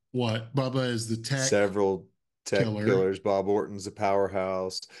then what? Bubba is the tech Several tech killer. killers. Bob Orton's a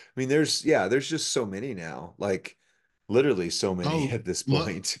powerhouse. I mean, there's just so many now. Like literally so many Oh, at this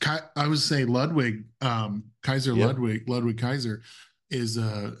point. I would say Ludwig, Kaiser Yeah. Ludwig Kaiser is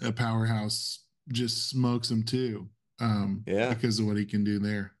a powerhouse. Just smokes him too, Yeah. because of what he can do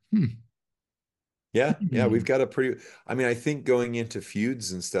there. Yeah, yeah, we've Hmm. got a pretty, I mean, I think going into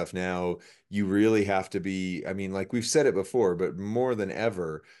feuds and stuff now, you really have to be, I mean, like we've said it before, but more than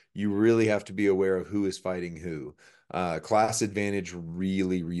ever, you really have to be aware of who is fighting who. Class advantage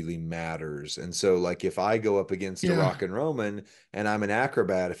really, really matters. And so, like, if I go up against a Yeah, Rock and Roman and I'm an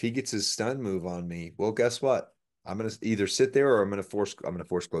acrobat, if he gets his stun move on me, well, guess what? I'm gonna either sit there or I'm gonna force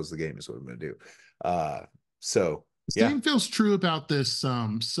close the game is what I'm gonna do. Uh, so the yeah, same feels true about this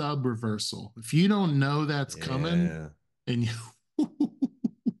sub reversal. If you don't know that's coming, yeah. and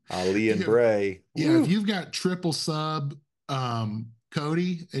Ali and you Bray. yeah, if Woo. you've got triple sub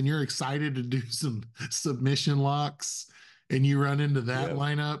Cody and you're excited to do some submission locks and you run into that Yeah.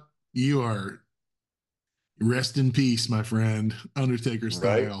 lineup, you are rest in peace, my friend, Undertaker Right.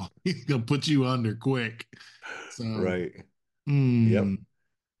 style. He's gonna put you under quick. So, Right. hmm. Yep.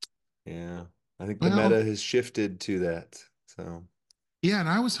 Yeah. I think the meta Well, has shifted to that. So, yeah, and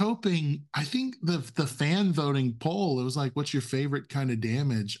I was hoping. I think the fan voting poll. It was like, "What's your favorite kind of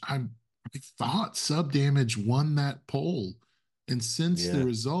damage?" I thought sub damage won that poll, and since the yeah.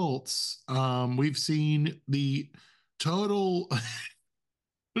 results, we've seen the total.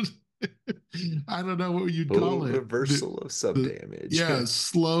 I don't know what you'd Full call it. reversal of sub The damage. yeah,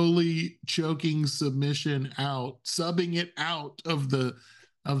 slowly choking submission out, subbing it out of the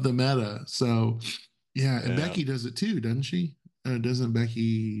meta. So yeah, and Yeah. Becky does it too, doesn't she? Doesn't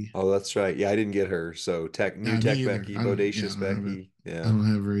Becky? Oh, that's right. Yeah, I didn't get her. So new Me tech either. Becky, I don't. Yeah, I bodacious don't have it. Becky. I Yeah. don't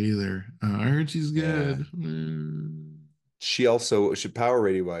have her either. I heard she's Yeah. good. Mm. She also should power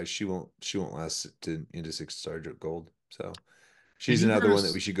rating wise, she won't last into 6 star gold. So And she's you've heard another one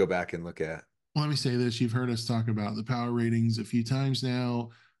that we us should go back and look at. let me say this. You've heard us talk about the power ratings a few times now.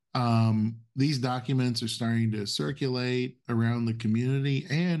 These documents are starting to circulate around the community,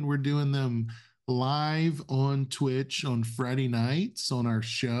 and we're doing them live on Twitch on Friday nights on our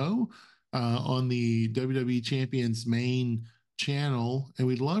show on the WWE Champions main channel. And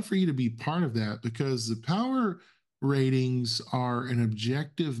we'd love for you to be part of that because the power ratings are an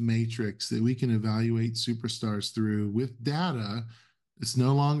objective matrix that we can evaluate superstars through with data. It's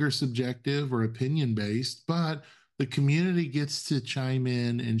no longer subjective or opinion based, but the community gets to chime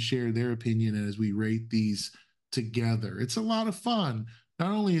in and share their opinion as we rate these together. It's a lot of fun.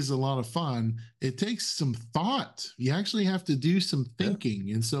 Not only is it a lot of fun, it takes some thought. You actually have to do some Yeah.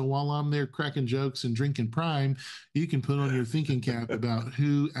 thinking. And so while I'm there cracking jokes and drinking prime, you can put on your thinking cap about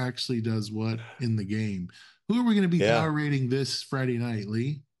who actually does what in the game. Who are we going to be Yeah. power rating this Friday night,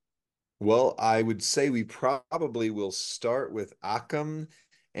 Lee? Well, I would say we probably will start with Akam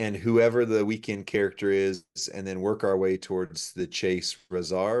and whoever the weekend character is, and then work our way towards the Chase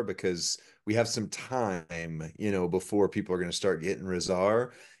Razar because we have some time, before people are going to start getting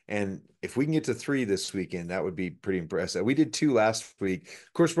Razar. And if we can get to 3 this weekend, that would be pretty impressive. We did 2 last week.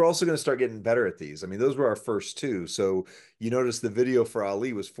 Of course, we're also going to start getting better at these. I mean, those were our first 2. So you notice the video for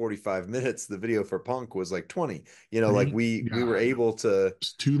Ali was 45 minutes. The video for Punk was like 20. Like Thank we were God. able to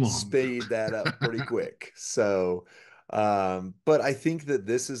It's too long. speed that up pretty quick. So, but I think that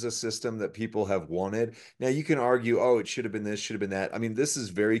this is a system that people have wanted. Now you can argue, oh, it should have been this, should have been that. I mean, this is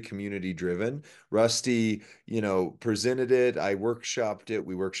very community driven. Rusty, presented it. I workshopped it.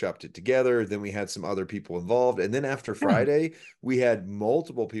 We workshopped it together. Then we had some other people involved. And then after Yeah. Friday, we had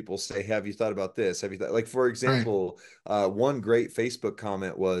multiple people say, have you thought about this? Have you thought, like, for Right. example, one great Facebook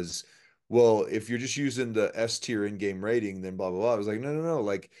comment was, well, if you're just using the S tier in-game rating, then blah blah blah. I was like, no, no, no.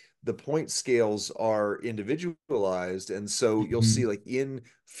 Like the point scales are individualized, and so you'll see Mhm. like in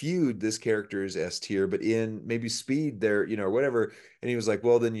feud, this character is S tier, but in maybe speed, there, or whatever. And he was like,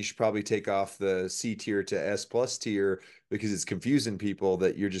 well, then you should probably take off the C tier to S plus tier because it's confusing people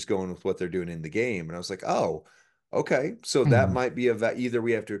that you're just going with what they're doing in the game. And I was like, oh, okay, so that Mhm. might be either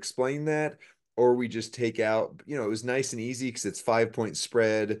we have to explain that or we just take out. It was nice and easy because it's 5 point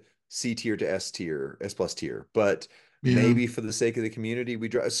spread C tier to S tier, S plus tier. But Yeah. maybe for the sake of the community, we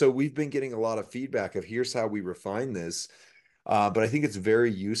drive. So we've been getting a lot of feedback of here's how we refine this. But I think it's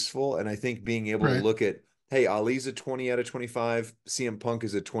very useful. And I think being able to Right. look at, hey, Ali's a 20 out of 25, CM Punk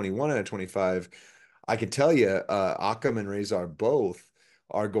is a 21 out of 25. I can tell you, Akam and Razor both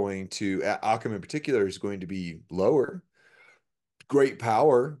are going to, Akam in particular is going to be lower, great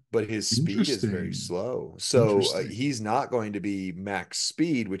power, but his speed is very Interesting. slow. So Interesting. he's not going to be max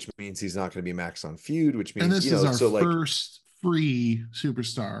speed, which means he's not going to be max on feud, which And means, this is our so like, first free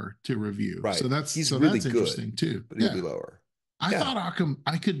superstar to review. right. He's So really that's good, interesting too. but he'll be Yeah. lower. I Yeah. thought Occam,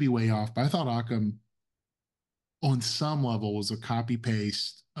 I could be way off, but I thought Occam on some level was a copy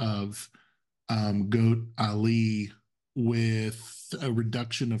paste of Goat Ali with a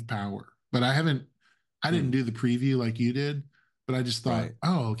reduction of power. But I didn't Hmm. do the preview like you did, but I just thought, Right.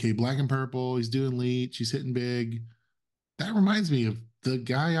 oh, okay, black and purple. He's doing leech. He's hitting big. That reminds me of the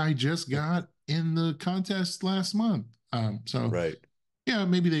guy I just got in the contest last month. So Right. yeah,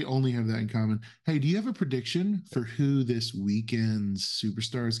 maybe they only have that in common. Hey, do you have a prediction for who this weekend's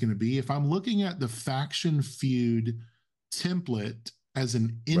superstar is going to be? If I'm looking at the faction feud template as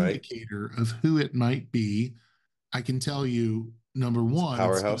an Right. indicator of who it might be, I can tell you number It's a one, it's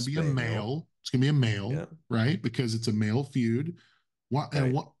going to powerhouse be a male. male. It's going to be a male, Yeah. right? Because it's a male feud.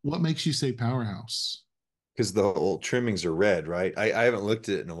 Right. What makes you say powerhouse? Because the old trimmings are red, right? I haven't looked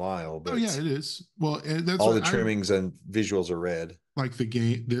at it in a while, Oh yeah, but it is. Well, that's all what the I trimmings and visuals are red. like the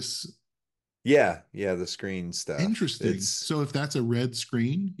game. This Yeah, yeah, the screen stuff. Interesting. So if that's a red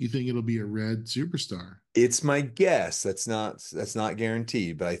screen, you think it'll be a red superstar? It's my guess. That's not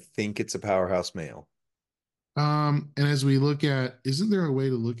guaranteed, but I think it's a powerhouse male. And as we look at, isn't there a way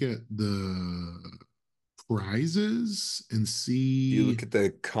to look at the prizes and You see? look at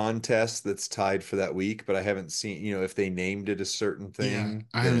the contest that's tied for that week, but I haven't seen, if they named it a certain Yeah, thing,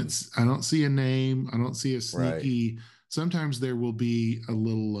 then I don't see a name. I don't see a right, sneaky. Sometimes there will be a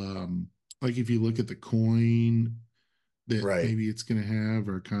little, like if you look at the coin that right, maybe it's going to have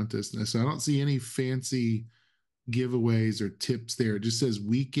or a contest. So I don't see any fancy giveaways or tips there. It just says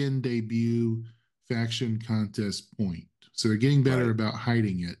weekend debut faction contest point. So they're getting better right. about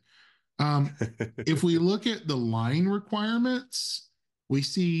hiding it. If we look at the line requirements, we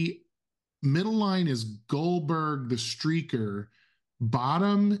see middle line is Goldberg, the streaker.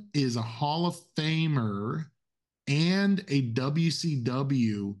 Bottom is a Hall of Famer and a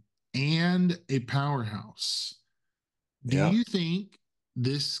WCW and a powerhouse. Do Yeah, you think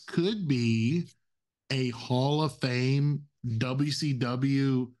this could be a Hall of Fame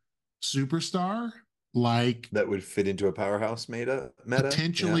WCW superstar like that would fit into a powerhouse meta. Yeah.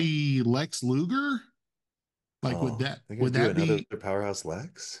 potentially Lex Luger? Like Oh, they're gonna would do that another be? powerhouse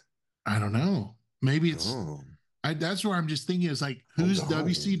Lex? I don't know. Maybe it's Oh, that's where I'm just thinking is like hold who's on.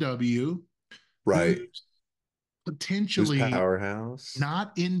 WCW, Right. who's Who's potentially powerhouse?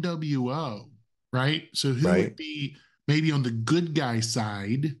 not NWO, right? So who would Right. be maybe on the good guy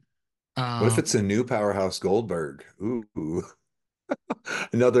side? What if Um, it's a new powerhouse Goldberg? Ooh.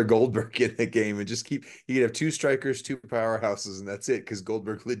 Another Goldberg in the game and just keep you could have two strikers, two powerhouses, and that's it because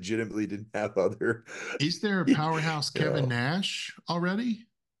Goldberg legitimately didn't have other, is there a you powerhouse Kevin know. Nash already?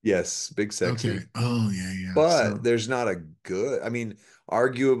 Yes, big Okay. sexy. Oh yeah, yeah. But So there's not a good, I mean,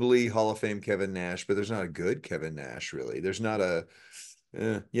 arguably Hall of Fame Kevin Nash, but there's not a good Kevin Nash, really. There's not a,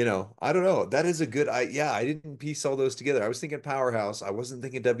 I don't know. That is a good, yeah, I didn't piece all those together. I was thinking Powerhouse. I wasn't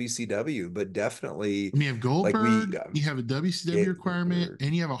thinking WCW, but definitely I mean, you have like Goldberg, you have a WCW requirement, Goldberg.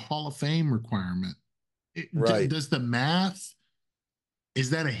 and you have a Hall of Fame requirement. Right. Does the math, is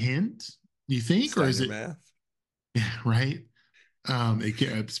that a hint? Do you think, or is Steiner it math. right?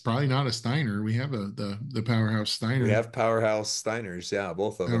 It's probably not a Steiner. We have the powerhouse We Steiner, have Powerhouse Steiners. Yeah,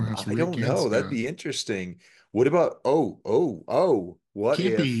 both of them. powerhouse I Rick don't and know. That'd Scott. be interesting. What about, what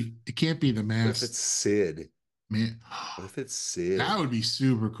if, It can't be the what if it's masked Sid? man. What if it's That Sid? would be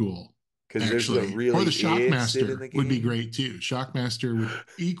super cool, Because there's the actually. Or really the id Sid in Shockmaster the would be game. great too. Shockmaster would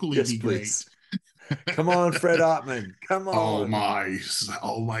equally Yes, be great. please. Come on, Fred Ottman. Come all on. my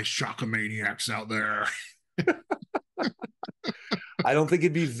all my Shockamaniacs out there. I don't think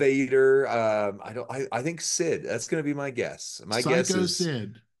it'd be Vader. I don't. I think Sid. That's going to be my guess. My guess Psycho is,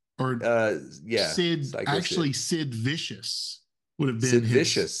 Sid or yeah, Sid, Psycho actually Sid. Sid Vicious would have been Sid his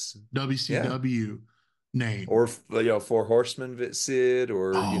Vicious. Yeah, WCW name. or Four Horsemen Sid,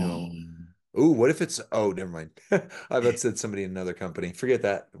 or Oh, ooh, what if it's? Oh, never mind. I about said somebody in another company. Forget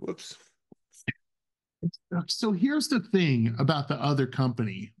that. Whoops. so here's the thing about the other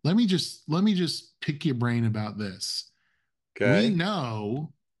company. Let me just pick your brain about this. We Okay.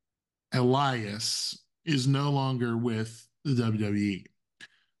 know Elias is no longer with the WWE.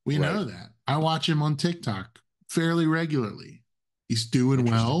 We Right. know that. I watch him on TikTok fairly regularly. He's doing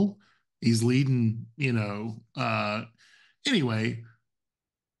Interesting. well. He's leading, anyway,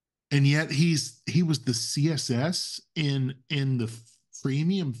 and yet he was the CSS in the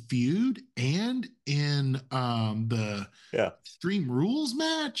premium feud and in the Yeah. Extreme Rules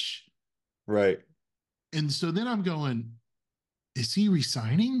match. Right. And so then I'm going, is he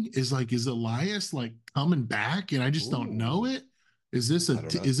resigning? Is Elias like coming back and I just don't know Ooh. it? I don't Is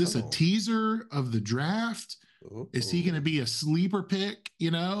this a know. teaser of the draft? Is he going to Ooh. be a sleeper pick?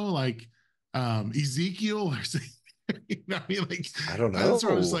 Like Ezekiel or something? I mean, like I don't that's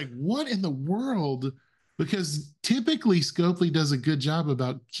where I was know. like, what in the world? Because typically Scopely does a good job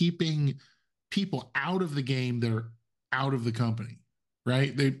about keeping people out of the game that are out of the company,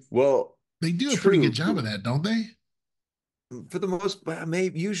 right? Well, They do a pretty good true. job of that, don't they? For the most,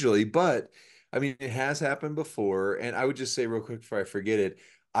 maybe usually, but I mean, it has happened before. And I would just say real quick before I forget it,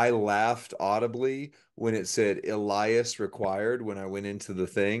 I laughed audibly when it said Elias required when I went into the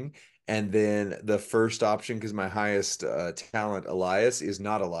thing. And then the first option, because my highest talent, Elias, is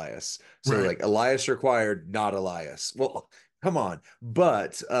not Elias. So Right. like Elias required, not Elias. Well, come on.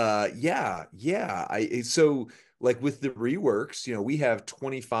 But yeah, yeah. So like with the reworks, we have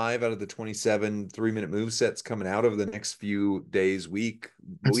 25 out of the 27 3-minute move sets coming out over the next few days,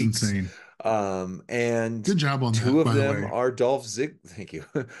 That's weeks. insane. And Good job on two that, of by the them way. are Dolph Zig. Thank you.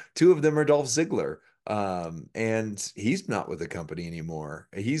 Two of them are Dolph Ziggler. And he's not with the company anymore.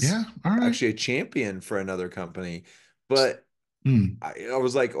 He's Yeah. All right. actually a champion for another company. But Hmm. I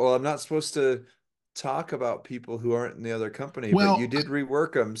was like, well, I'm not supposed to talk about people who aren't in the other company, but you Well, did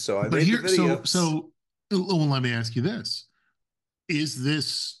rework them, so I but made the here, videos. well, let me ask you this. Is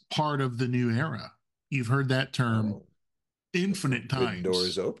this part of the new era? You've heard that term Oh, the infinite forbidden door times.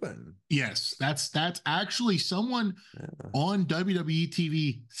 is open. Yes, that's actually someone Yeah, on WWE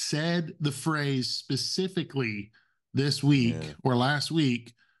TV said the phrase specifically this week yeah. or last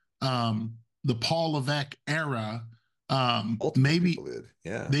week. The Paul Levesque era. Multiple Maybe people did.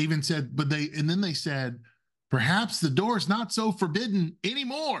 Yeah, they even said, but then they said perhaps the door is not so forbidden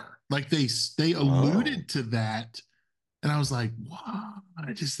anymore. Like they oh, alluded to that, and I was like,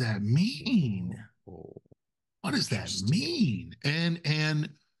 what does that mean? oh, What does that interesting. mean? And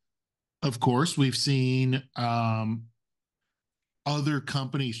of course, we've seen other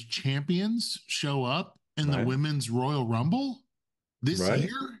companies' champions show up in the Right, Women's Royal Rumble this right.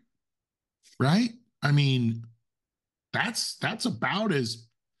 year, right? I mean, that's about as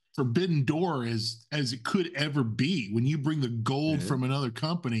forbidden door as it could ever be. When you bring the gold Yeah. from another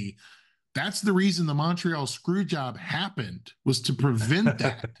company, that's the reason the Montreal Screwjob happened, was to prevent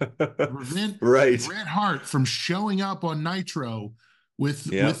that, to prevent Right. Bret Hart from showing up on Nitro with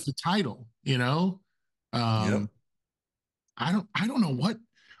Yep. the title. You know, um, Yep. I don't know what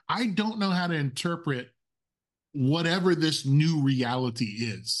I don't know how to interpret whatever this new reality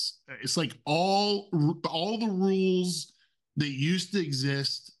is. It's like all the rules that used to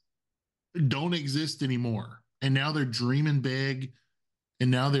exist don't exist anymore, and now they're dreaming big, and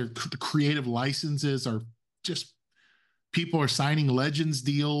now the creative licenses are just people are signing legends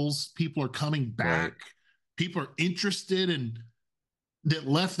deals, people are coming back, Right. people are interested in that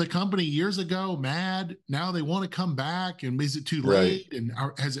left the company years ago mad. Now they want to come back, and is it too Right. late? And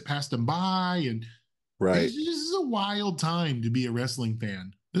has it passed them by? And Right. this is a wild time to be a wrestling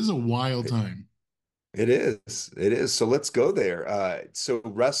fan. This is a wild It, time. it is. It is. So let's go there. So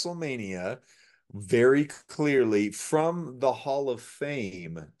WrestleMania, very clearly from the Hall of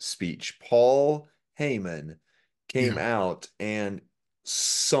Fame speech, Paul Heyman came Yeah, out and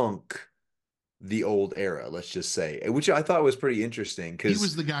sunk the old era, let's just say, which I thought was pretty interesting he because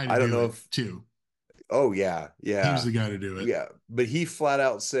was the guy to I don't do know it if, too. oh, yeah, He was yeah, the guy to do it. yeah. But he flat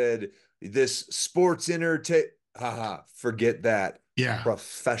out said, this sports entertain, haha, forget that. Yeah,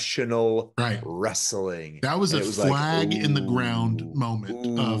 Professional right. wrestling. That was And a it was like, flag in the ground ooh,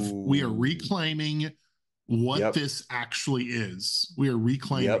 moment of we are ooh. reclaiming what Yep, this actually is. We are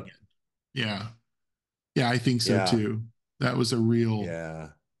reclaiming yep, it. Yeah. Yeah, I think so yeah, too. That was a real, yeah,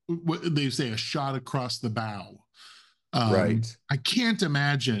 what they say, a shot across the bow. right. I can't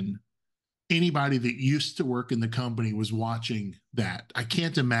imagine anybody that used to work in the company was watching that. I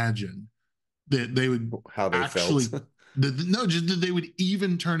can't imagine that they would How they felt. actually, no, just that they would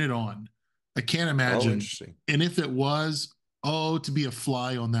even turn it on. I can't Oh, imagine. interesting. And if it was, oh, to be a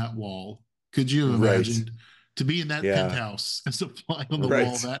fly on that wall. Could you have Right. imagined to be in that Yeah, penthouse as a fly on the wall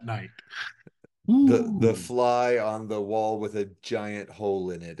right. that night? The Ooh, fly on the wall with a giant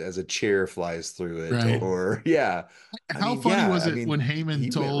hole in it as a chair flies through it, right. or yeah, I How mean, funny yeah, was I it when mean, Heyman he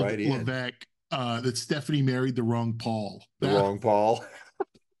went told right in. Levesque that Stephanie married the wrong Paul? The wrong Paul.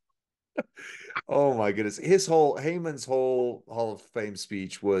 Oh my goodness, his whole Heyman's whole Hall of Fame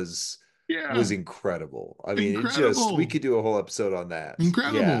speech was Yeah, incredible. I mean, it just we incredible. could do a whole episode on that. Yeah,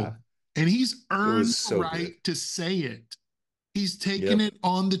 Incredible. And he's it was earned the so right good. to say it. He's taken Yep. it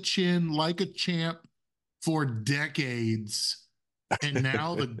on the chin like a champ for decades. And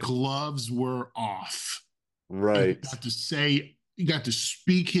now the gloves were off. And Right. he got to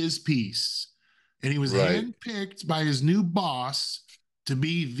speak his piece. And he was Right. handpicked by his new boss to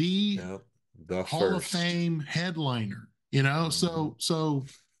be the Yep. The Hall of first. Fame headliner, you know? Mhm. So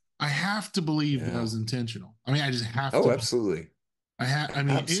I have to believe that Yeah. was intentional. I mean, I just have Oh, to. absolutely. I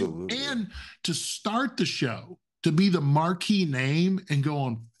mean, Absolutely. and to start the show, to be the marquee name and go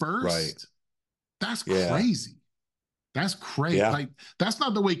on Right. first, that's Yeah. crazy. That's great. Yeah. Like that's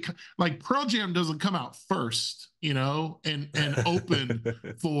not the way. Like Pearl Jam doesn't come out first, you know, and open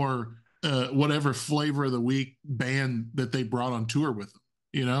for whatever flavor of the week band that they brought on tour with them.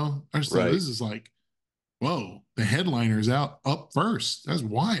 You know, so Right. this is like, whoa, the headliner's out up first. That's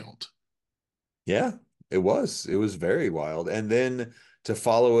wild. Yeah, it was. It was very wild. And then to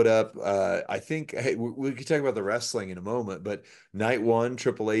follow it up, I think hey, we could talk about the wrestling in a moment, but night one,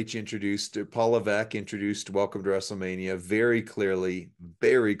 Triple H introduced Paul Levesque introduced Welcome to WrestleMania very clearly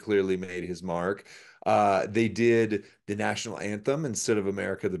made his mark. They did the national anthem instead of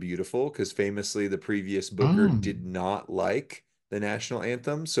America the Beautiful, because famously the previous booker Oh, did not like the national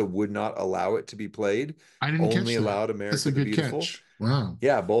anthem, so would not allow it to be played. I didn't catch Only that. allowed That's a America the good Beautiful. catch. Wow.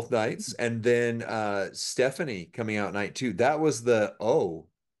 Yeah, both nights. And then Stephanie coming out night two. That was the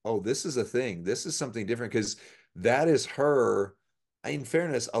this is a thing. This is something different because that is her, in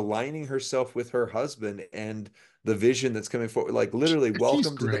fairness, aligning herself with her husband and the vision that's coming forward. Like literally, She's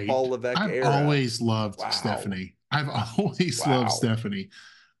welcome to the great. Paul Levesque I've era. always loved Wow. Stephanie. I've always loved Wow. Stephanie.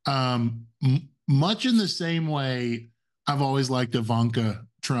 Much in the same way, I've always liked Ivanka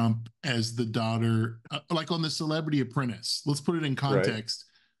Trump as the daughter, like on the Celebrity Apprentice. Let's put it in Right. context.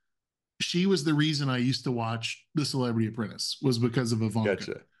 She was the reason I used to watch the Celebrity Apprentice was because of Ivanka.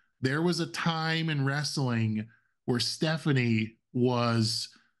 Gotcha. There was a time in wrestling where Stephanie was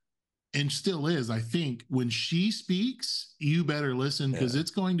and still is, I think, when she speaks, you better listen because Yeah.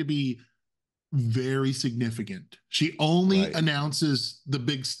 it's going to be very significant. She only Right. announces the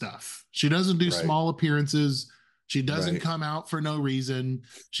big stuff. She doesn't do Right. small appearances. She doesn't Right. come out for no reason.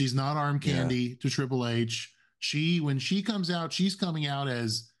 She's not arm Yeah. candy to Triple H. When she comes out, she's coming out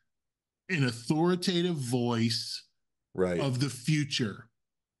as an authoritative voice Right. of the future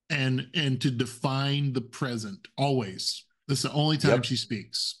and to define the present always. That's the only time Yep. she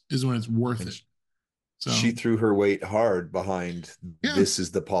speaks is when it's worth And it. she So threw her weight hard behind yeah. this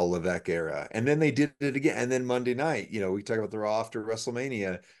is the Paul Levesque era. And then they did it again. And then Monday night, we talk about the Raw after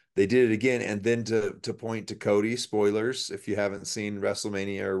WrestleMania. They did it again. And then to point to Cody, spoilers, if you haven't seen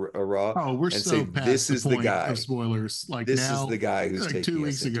WrestleMania or Raw, Oh, we're and say, so past this the is the point of guy. spoilers. Like This is the now, guy who's like two taking us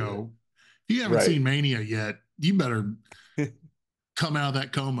weeks into it. ago, if you haven't Right. seen Mania yet, you better come out of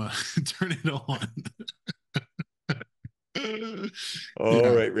that coma and turn it on. All Yeah.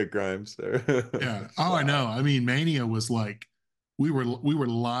 right, Rick Grimes. Yeah. Oh, I know. Wow. I mean, Mania was like we were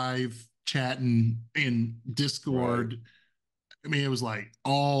live chatting in Right. Discord. I mean, it was like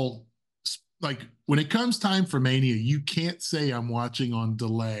all like when it comes time for Mania, you can't say I'm watching on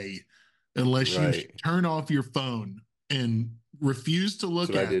delay unless you Right. turn off your phone and refuse to That's look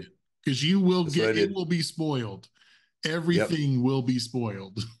what I at did. it because you will That's what I get it did. will be spoiled. Yep. Everything will be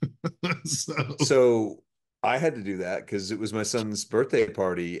spoiled. So, So I had to do that because it was my son's birthday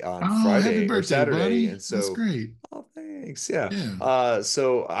party on oh, happy Friday or birthday, Saturday. buddy. And That's so, great. oh, thanks. Yeah. Yeah.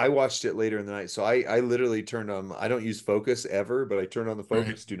 So I watched it later in the night. So I literally turned on, I don't use focus ever, but I turned on the Right.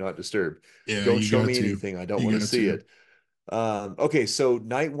 focus, do not disturb. Yeah, Don't you show got me to. anything. I don't want You to got see to. it. Okay. So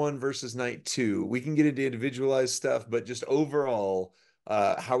night one versus night two, we can get into individualized stuff, but just overall,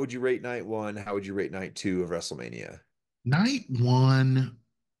 how would you rate night one? How would you rate night two of WrestleMania? Night one.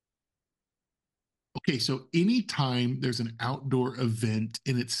 Okay, so anytime there's an outdoor event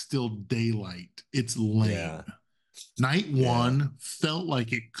and it's still daylight, it's lame. Yeah. Night Yeah. one felt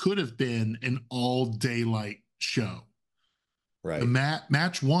like it could have been an all daylight show. The Right.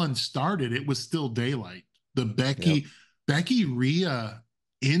 match one started, it was still daylight. The Yep. Becky Rhea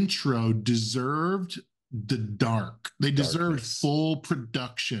intro deserved the dark. They deserved Darkness. full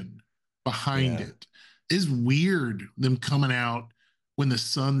production behind Yeah. it. It's weird them coming out when the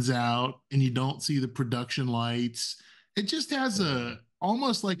sun's out and you don't see the production lights. It just has Yeah. a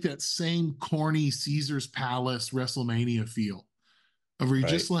almost like that same corny Caesar's Palace WrestleMania feel of where you're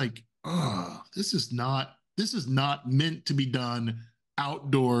just Right. like, oh, this is not meant to be done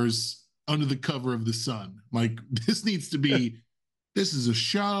outdoors under the cover of the sun. Like this needs to be, this is a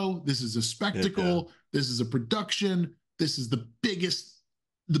show, this is a Yeah. spectacle, this is a production, this is the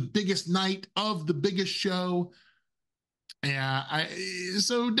biggest night of the biggest show. Yeah,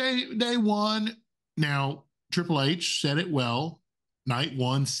 so day one. Now Triple H said it well. Night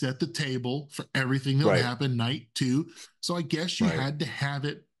one set the table for everything that would Right. happen night two. So I guess you Right. had to have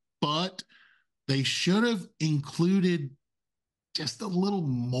it, but they should have included just a little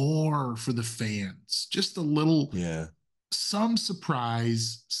more for the fans. Just a little, Yeah. some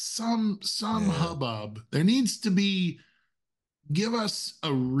surprise, some Yeah. hubbub. There needs to be, give us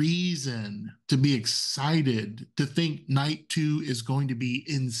a reason to be excited to think night two is going to be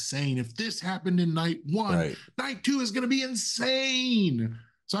insane. If this happened in night one, Right. night two is going to be insane.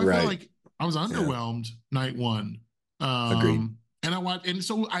 So I felt Right. like I was Yeah. underwhelmed night one. Agreed. And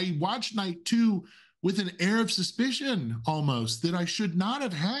so I watched night two with an air of suspicion almost that I should not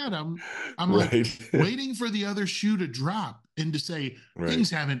have had. I'm like Right. waiting for the other shoe to drop and to say Right. things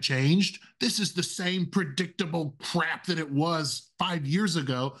haven't changed. This is the same predictable crap that it was 5 years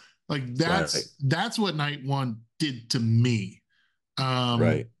ago. Like Right. that's what night one did to me. Um,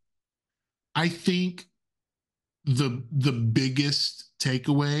 Right. I think the biggest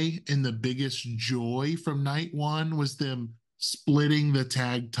takeaway and the biggest joy from night one was them splitting the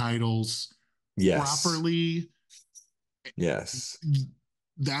tag titles Yes. properly. Yes.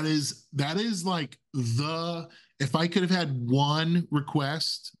 That is like the if I could have had one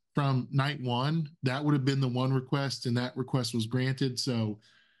request from night one, that would have been the one request, and that request was granted. So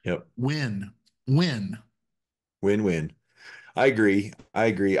Yep. win, win. Win-win. I agree. I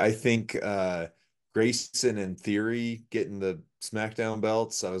agree. I think Grayson and Theory getting the SmackDown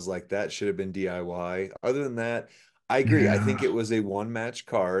belts, I was like, that should have been DIY. Other than that, I agree. I think Yeah. it was a one-match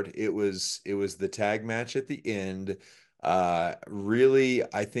card. It was the tag match at the end. Really,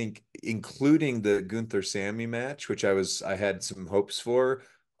 I think including the Gunther Sammy match, which I had some hopes for.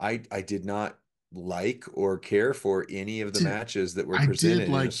 I did not like or care for any of the Did, matches that were I did presented in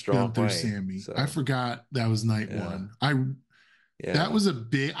a like strong Gunther way. Sammy. I So, forgot that was night yeah. one. I That Yeah. was a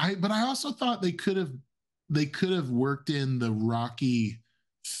big but I also thought they could have worked in the Rocky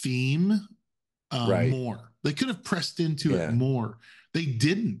theme Right. more. They could have pressed into it Yeah. more. They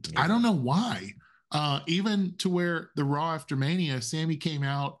didn't. I don't Yeah. know why. Even to where the Raw after Mania, Sammy came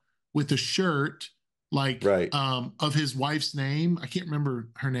out with a shirt like Right. of his wife's name. I can't remember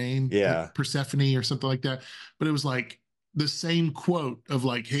her name, like Yeah. Persephone or something like that. But it was like the same quote of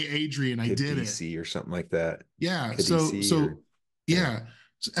like, "Hey Adrian, I did it." Kadisi or something like that. Yeah. So Kadisi or so yeah.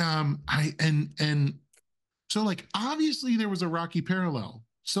 yeah. I and so like obviously there was a Rocky parallel.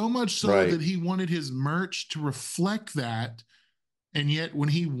 So much so Right. that he wanted his merch to reflect that. And yet when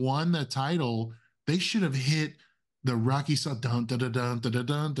he won the title, they should have hit the Rocky song dun dun dun dun dun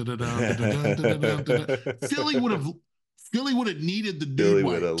dun dun dun dun dun dun dun dun. Philly would have Philly would have needed the dude Billy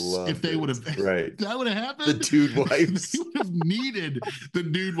would have wipes if loved they would it. have Right. that would have The happened. dude They wipes. would have needed the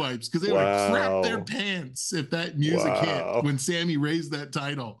dude wipes because they would have crapped their Wow. pants if that music hit Wow. when Sammy raised that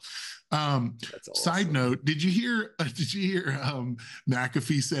title. Um, That's Side awesome. note: Did you hear?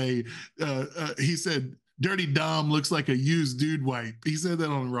 McAfee say? He said, "Dirty Dom looks like a used dude wipe." He said that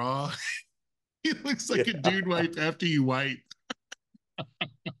on Raw. He looks like a Yeah. dude wipe after you wipe.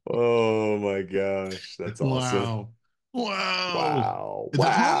 Oh my gosh. That's awesome. Wow. Wow. Wow.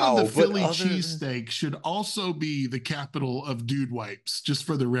 The home of the Wow. But Philly other than cheesesteak should also be the capital of dude wipes, just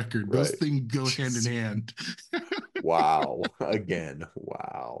for the record. Those right. things go hand in Just hand. wow. Again.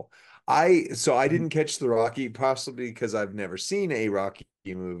 Wow. I didn't catch the Rocky, possibly because I've never seen a Rocky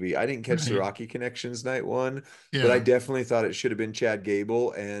movie. I didn't catch the Right. Rocky Connections night one, but I Yeah. definitely thought it should have been Chad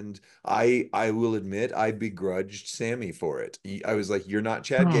Gable. And I will admit I begrudged Sammy for it. I was like, you're not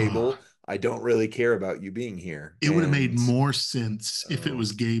Chad Oh, Gable. I don't really care about you being here. it would have made And more sense if it so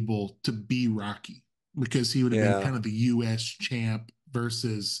was Gable to be Rocky because he would have been yeah, kind of the U.S. champ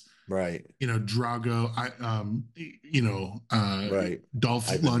versus right, Drago. right. Dolph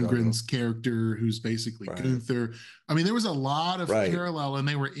Ivan Drago. Lundgren's character, who's basically Right, Gunther. I mean, there was a lot of right, parallel, and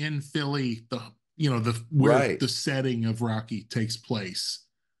they were in Philly. The where right, the setting of Rocky takes place.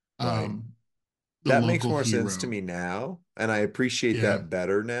 right. Um, the That makes local more sense to hero. me now, and I appreciate Yeah, that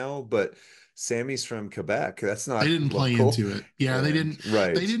better now. But Sammy's from Quebec. That's they not didn't play local. into it. Yeah, they And didn't. They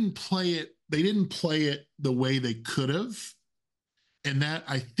right, didn't play it. They didn't play it the way they could have, and that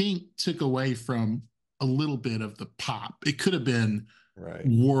I think took away from a little bit of the pop. It could have been right,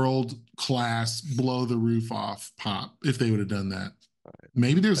 world class, blow the roof off pop if they would have done that.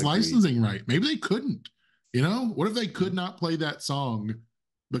 Maybe there's agreed. licensing right. Maybe they couldn't. What if they could not play that song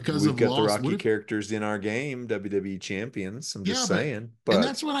because We've of got the loss? What Rocky if characters in our game, WWE Champions. I'm just Yeah, but saying. and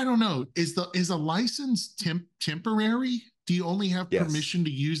that's But what I don't know. Is a license temporary? Do you only have yes, permission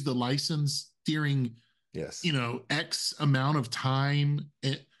to use the license during yes, X amount of time?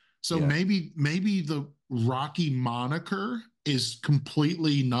 So yeah, maybe the Rocky moniker is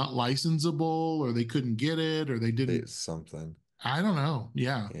completely not licensable, or they couldn't get it, or they didn't. it's something. I don't know.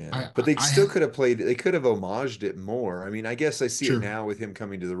 Yeah, Yeah, I but they I still have could have played, they could have homaged it more. I mean, I guess I see it sure. now with him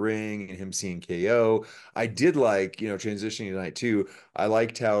coming to the ring and him seeing KO. I did like, transitioning tonight too. I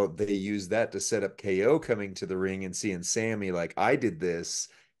liked how they used that to set up KO coming to the ring and seeing Sammy like, I did this.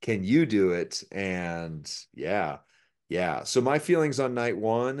 Can you do it? And yeah, yeah. So my feelings on night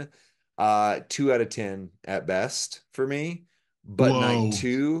one, 2 out of 10 at best for me. But Whoa, night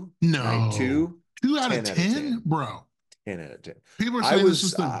no, two, 2 out of 10 out of ten, 10. bro. 10 out of 10. People are I saying this was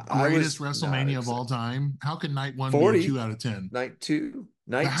was the I greatest was not WrestleMania of all excited. time. How can night one be a 40, 2 out of 10? night two.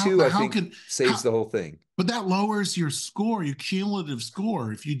 But Night how two, but I how think can saves how the whole thing. but that lowers your score, your cumulative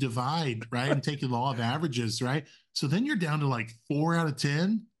score if you divide, right? And take the law of averages, right? So then you're down to like 4 out of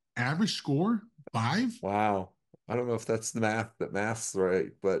 10 average score, five. Wow. I don't know if that's the math's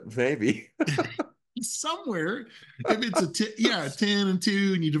right, but maybe. somewhere. If it's a 10 and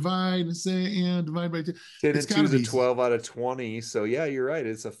 2, and you divide and say, yeah, divide by 2, 10 it's and got 2 to is a be. 12 out of 20. So yeah, you're right.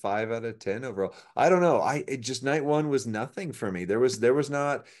 It's a 5 out of 10 overall. I don't know. It just night one was nothing for me. There was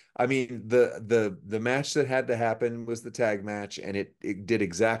not, I mean, the match that had to happen was the tag match, and it did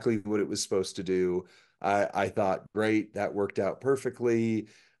exactly what it was supposed to do. I thought, great, that worked out perfectly.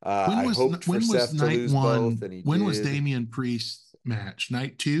 I hoped for When was Seth to night lose both, one? and he When was did. Damian Priest match?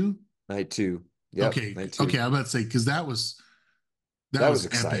 Night two? Night two. Yep, Okay, night okay. two. I'm about to say, because that That was was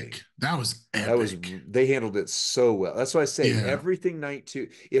exciting. epic. That was That was epic. they handled it so well. That's why I say Yeah. everything night two.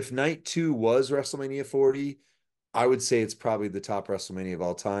 If night two was WrestleMania 40, I would say it's probably the top WrestleMania of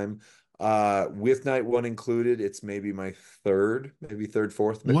all time. With night one included, it's maybe my third, maybe third,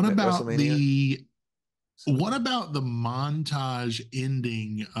 fourth What about WrestleMania. the So what about the montage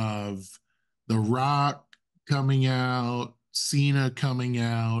ending of The Rock coming out, Cena coming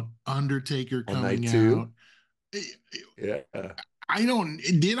out, Undertaker on coming night two, out? yeah. I don't,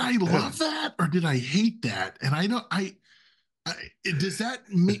 did I love that or did I hate that? And I does that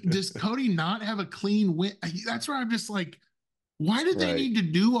mean, does Cody not have a clean win? That's where I'm just like, why did they Right. need to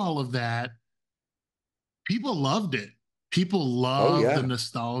do all of that? People loved it. People Oh love the yeah.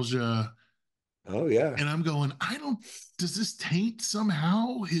 nostalgia. Oh yeah. And I'm going, does this taint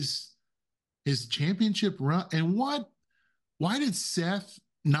somehow his championship run? And why did Seth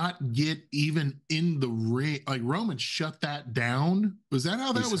not get even in the ring? Like Roman shut that down. Was that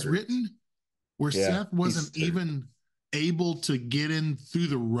how that He's was hurt. written? Where Yeah, Seth wasn't he's hurt. even able to get in through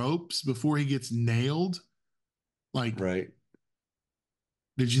the ropes before he gets nailed? Like, Right.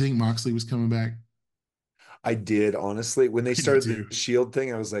 did you think Moxley was coming back? I did, honestly. When they I did started the too. Shield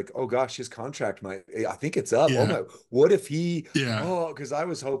thing, I was like, oh gosh, his contract might, I think it's up. Oh Yeah. my, what if he, Yeah. oh, because I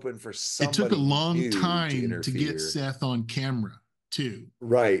was hoping for It took a somebody long new to time to get interfere. Seth on camera, too.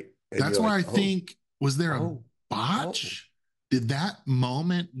 Right. And That's you're why like, I oh, think, was there a oh, oh, botch? Did that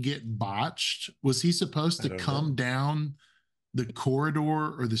moment get botched? Was he supposed I to don't come know. down the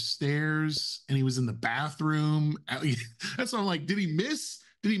corridor or the stairs and he was in the bathroom? That's why I'm like, did he miss?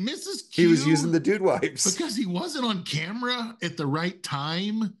 Did he miss his He was cue using the dude wipes. because he wasn't on camera at the right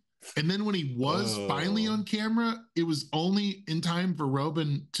time? And then when he was finally Oh, on camera, it was only in time for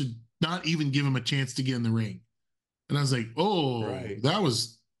Robin to not even give him a chance to get in the ring. And I was like, oh, right. that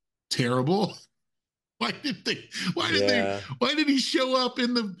was terrible. Why did they? Why did they? Yeah. Why did he show up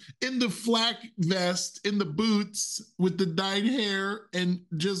in the flak vest, in the boots with the dyed hair, and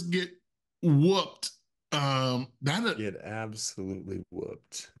just get whooped? That Get absolutely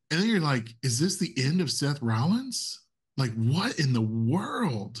whooped. and then you're like, is this the end of Seth Rollins? Like, what in the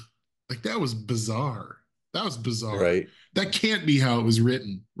world? Like, that was bizarre. That was bizarre. Right. That can't be how it was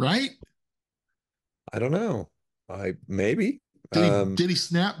written, right? I don't know. I maybe. Did he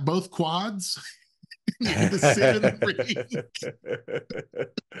snap both quads? He had to sit in the ring.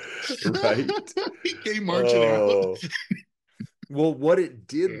 Right. He came marching out. Oh. Well, what it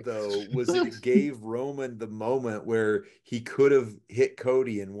did though was it gave Roman the moment where he could have hit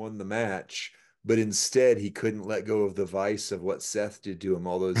Cody and won the match, but instead he couldn't let go of the vice of what Seth did to him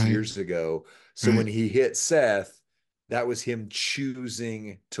all those Right, years ago. So right. when he hit Seth, that was him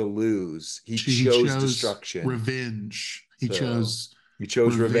choosing to lose. He He chose chose destruction. revenge. He So chose he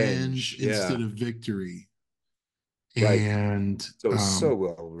chose revenge revenge. instead Yeah, of victory. right. And So it's so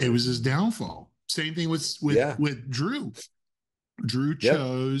well it was his written. downfall. Same thing Yeah. with Drew. Drew Yep.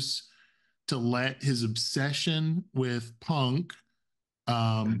 chose to let his obsession with Punk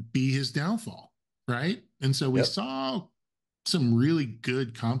be his downfall, right? And so we Yep. saw some really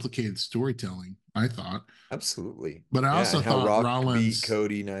good, complicated storytelling, I thought. Absolutely. But I Yeah. also And how thought Rock beat Rollins.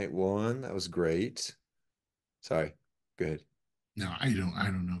 Cody night one. That was great. Sorry. Good. No, I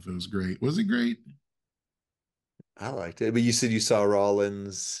don't know if it was great. Was it great? I liked it. But you said you saw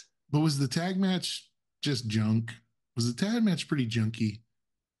Rollins. But was the tag match just junk? Was the tag match pretty junky?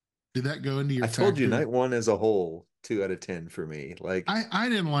 Did that go into your I told you factor? night one as a whole, 2 out of 10 for me. Like I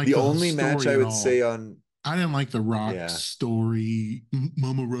didn't like the the only match story I at would say all. on, I didn't like the Rock yeah, story,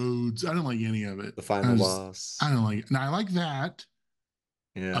 Mama Rhodes. I didn't like any of it. the final loss. I don't like it. Now I like that.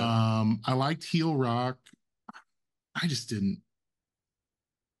 Yeah. I liked heel Rock. I just didn't.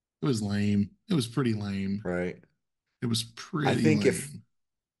 It was lame. It was pretty lame. Right. It was I pretty think if lame.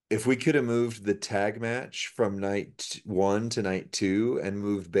 if we could have moved the tag match from night one to night two and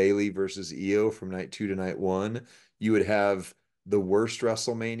moved Bailey versus Io from night two to night one, you would have the worst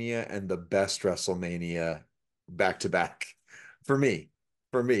WrestleMania and the best WrestleMania back to back for me.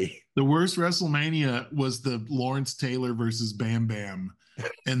 For me. The worst WrestleMania was the Lawrence Taylor versus Bam Bam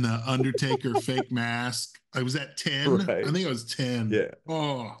and the Undertaker fake mask. I was at 10. I Right. think it was 10. Yeah.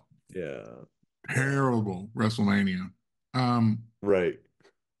 Oh, Yeah. terrible WrestleMania. Um, Right.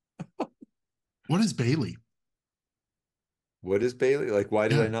 what is Bailey? What is Bailey? Like, why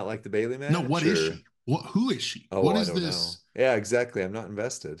did I Yeah. not like the Bailey No, what match? is Or she? Who is she? oh, What I is don't know. this? Yeah, exactly. I'm not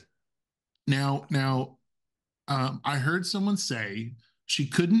invested. Now, I heard someone say she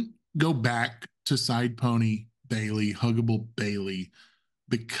couldn't go back to side pony Bailey, huggable Bailey,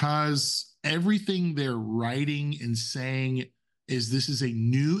 because everything they're writing and saying is this is a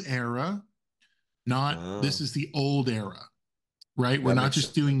new era, not this Oh, is the old era, right? We're that not makes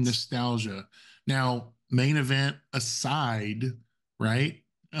just doing sense. nostalgia. Now, main event aside, right?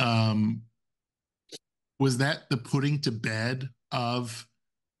 Um, was that the putting to bed of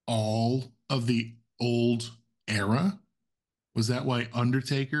all of the old era? Was that why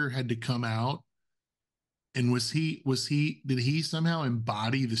Undertaker had to come out? And did he somehow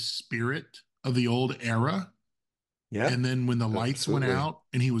embody the spirit of the old era? Yeah, And then when the lights went absolutely. out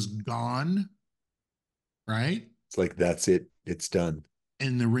and he was gone, right? It's like that's it. It's done.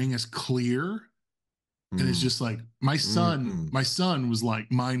 And the ring is clear. And it's Mm. just like Mm. my son was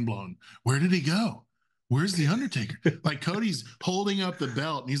like mind blown. Where did he go? Where's the Undertaker? Like Cody's holding up the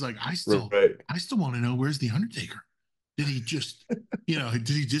belt and he's like, Right. I still want to know where's the Undertaker? Did he just, did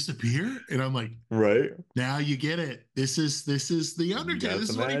he disappear? And I'm like, Right. now you get it. This is the You Undertaker. got This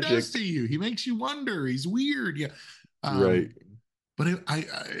the is what he does magic. to you. He makes you wonder. He's weird. Yeah. Right. But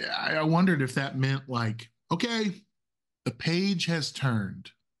I wondered if that meant like, okay, the page has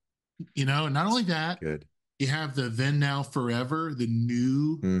turned. And not only that, Good. you have the Then Now Forever, the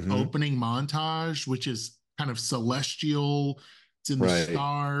new Mm-hmm. opening montage, which is kind of celestial. It's in the Right.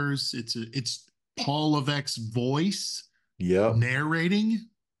 stars. It's Paul Levesque's voice Yep. narrating.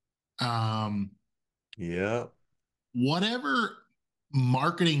 Um, Yep. whatever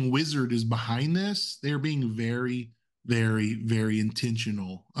marketing wizard is behind this, they're being very, very, very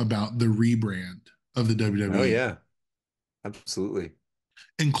intentional about the rebrand of the Oh WWE, yeah. Absolutely. I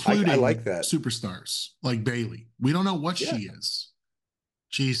like including that. superstars like Bailey. We don't know what Yeah. she is.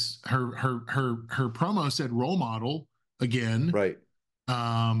 She's her promo said role model again. Right.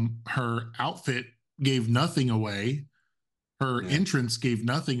 Her outfit gave nothing away. Her Yeah. entrance gave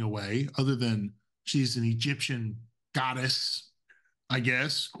nothing away other than she's an Egyptian goddess, I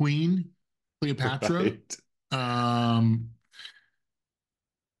guess, queen, Cleopatra. Right. Um,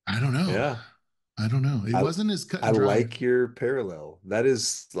 I don't know. Yeah. I don't know. It I wasn't as cut I and dry. like your parallel. That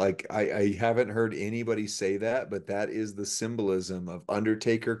is like I haven't heard anybody say that, but that is the symbolism of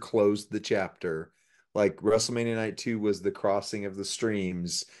Undertaker closed the chapter. Like WrestleMania Night 2 was the crossing of the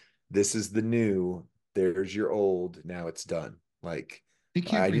streams. This is the new. There's your old. Now it's done. Like He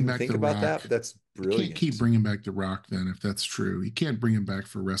can't I bring didn't back think The about that, Rock. but that's You can't keep brilliant. bringing back The Rock then, if that's true. You can't bring him back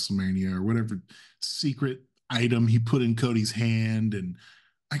for WrestleMania or whatever secret item he put in Cody's hand. And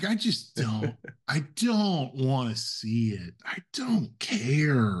like, I don't want to see it. I don't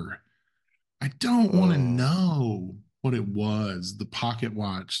care. I don't want to Oh, know what it was, the pocket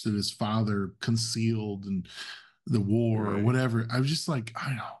watch that his father concealed in the war or right. whatever. I was just like,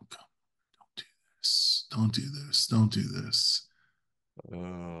 don't do this. Don't do this. Don't do this.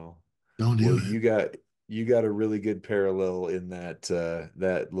 Oh. Don't Well, do it. you got a really good parallel in that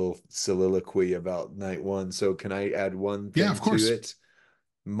little soliloquy about night one. So can I add one Yeah, of thing to course. it?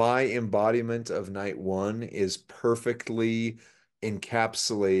 My embodiment of night one is perfectly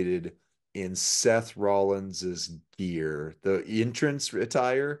encapsulated in Seth Rollins's gear. The entrance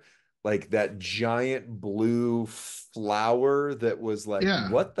attire, like that giant blue flower that was like, Yeah.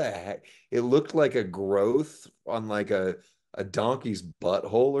 what the heck? It looked like a growth on like a donkey's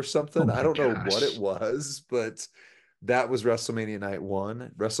butthole or Oh something. I my don't know what it gosh. was, but that was WrestleMania Night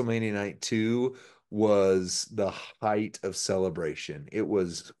 1. WrestleMania Night 2 was the height of celebration. It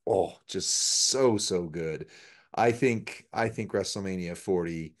was just so good. I think WrestleMania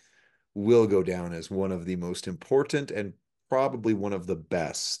 40 will go down as one of the most important and probably one of the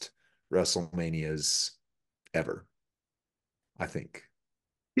best WrestleManias ever, I think.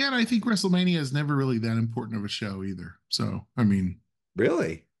 Yeah, and I think WrestleMania is never really that important of a show either. So, I mean,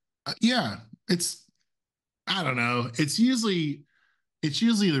 Really? yeah, it's I don't know. It's usually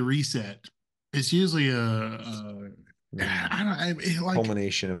the reset. It's usually Hmm. like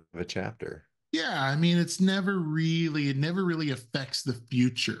Culmination of a chapter. yeah. I mean, it never really affects the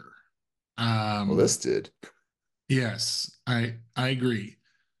future. Well, this Um, did. yes, I agree.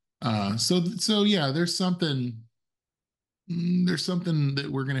 So yeah, there's something that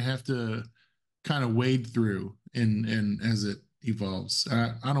we're gonna have to kind of wade through and as it evolves.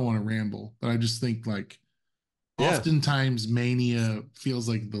 I don't want to ramble, but I just think like Yeah. oftentimes Mania feels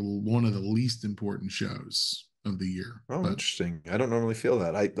like the one of the least important shows. of the year. Oh, But interesting. I don't normally feel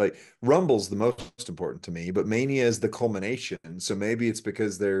that. I like Rumble's the most important to me, but Mania is the culmination. So maybe it's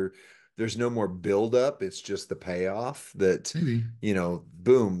because there's no more build up. It's just the payoff that, maybe.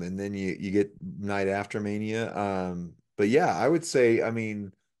 boom, and then you get night after Mania. But yeah, I would say, I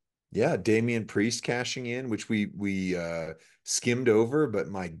mean, yeah, Damian Priest cashing in, which we skimmed over, but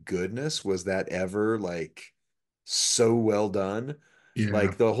my goodness, was that ever like so well done? Yeah.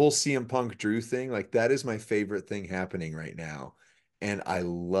 Like the whole CM Punk Drew thing, like that is my favorite thing happening right now. And I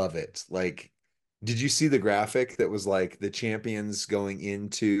love it. Like, did you see the graphic that was like the champions going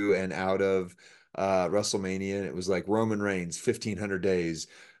into and out of WrestleMania? And it was like Roman Reigns, 1,500 days,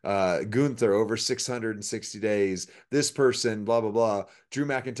 Gunther over 660 days, this person, blah, blah, blah. Drew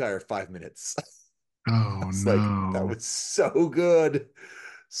McIntyre, 5 minutes. I Oh was like, that no. was so good.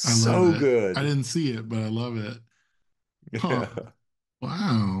 I love So it. I good. didn't see it, but I love it. Huh. Yeah.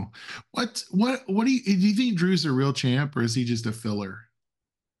 Wow. What do you think Drew's a real champ or is he just a filler?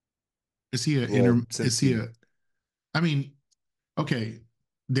 Is he a Well, is since he he, a I mean, okay,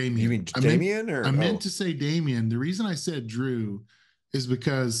 you Damien. mean Damien I or, meant oh, to say Damien. The reason I said Drew is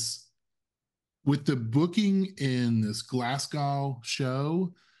because with the booking in this Glasgow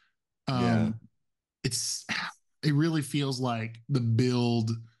show, yeah, um, it's it really feels like the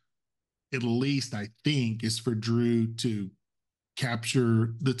build, at least I think, is for Drew to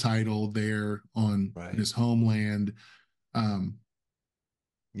capture the title there on right. his homeland. Um,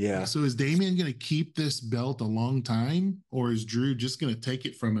 Yeah. so is Damien going to keep this belt a long time, or is Drew just going to take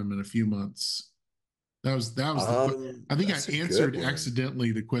it from him in a few months? That was the I think I That's a good answered one.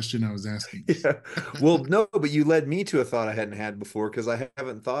 accidentally the question I was asking. Yeah. Well, no, but you led me to a thought I hadn't had before because I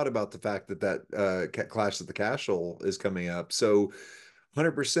haven't thought about the fact that Clash at the Castle is coming up. So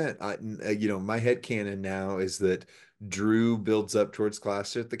 100%. My head canon now is that Drew builds up towards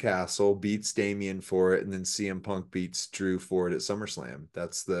Clash at the Castle, beats Damien for it, and then CM Punk beats Drew for it at SummerSlam.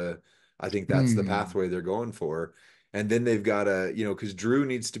 I think that's the Hmm. pathway they're going for. And then they've got because Drew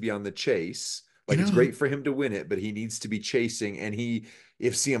needs to be on the chase. You Like it's know, great for him to win it, but he needs to be chasing. And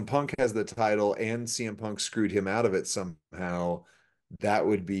if CM Punk has the title and CM Punk screwed him out of it somehow, that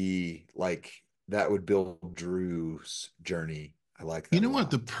would be like, that would build Drew's journey. I like you that a know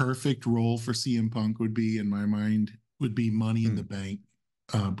what the lot. perfect role for CM Punk would be in my mind would be Money in the Hmm. Bank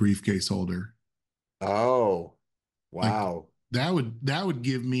briefcase holder. Oh, Like wow. that would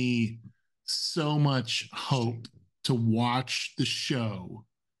give me so much hope Interesting. to watch the show.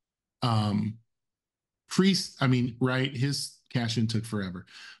 Um, Priest, I mean, right, his cash in took forever.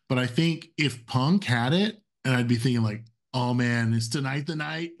 But I think if Punk had it, and I'd be thinking like, oh man, is tonight the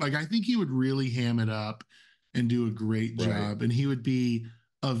night? Like I think he would really ham it up and do a great Right. job. And he would be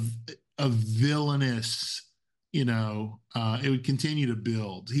a a villainous, it would continue to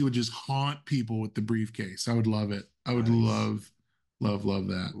build. He would just haunt people with the briefcase. I would love it. I would Nice. love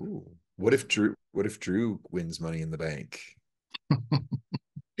that. Ooh. What if Drew wins Money in the Bank?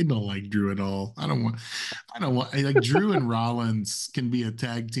 I don't like Drew at all. I don't want like Drew and Rollins can be a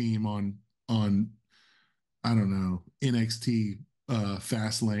tag team on I don't know, NXT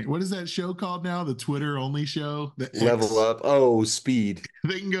Fastlane. What is that show called now? The Twitter only show, the Level X. up. Oh, speed.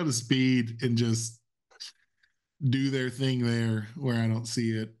 They can go to Speed and just do their thing there where I don't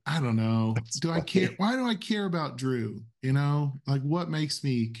see it. I don't know. That's Do I care? funny. Why do I care about Drew? Like what makes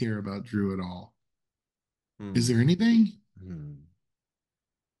me care about Drew at all? Is there Hmm. anything? Hmm.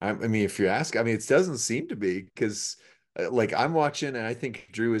 I mean, if you ask, I mean, it doesn't seem to be because, like, I'm watching, and I think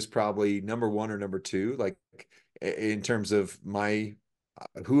Drew is probably number one or number two, like, in terms of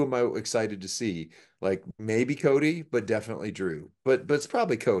who am I excited to see? Like, maybe Cody, but definitely Drew. But it's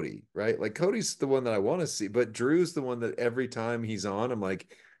probably Cody, right? Like, Cody's the one that I want to see, but Drew's the one that every time he's on, I'm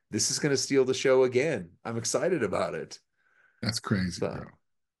like, this is going to steal the show again. I'm excited about it. That's crazy, bro.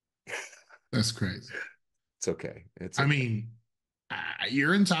 So That's crazy. it's okay. It's I okay. mean,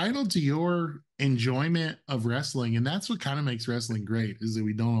 you're entitled to your enjoyment of wrestling, and that's what kind of makes wrestling great is that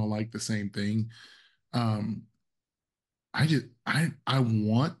we don't all like the same thing. Um, I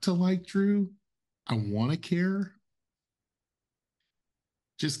want to like Drew. I want to care.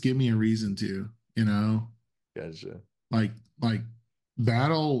 Just give me a reason to, you know, Gotcha. like like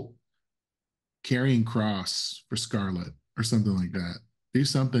battle carrying cross for Scarlet or something like that. Do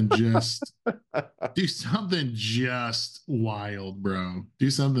something just do something just wild, bro.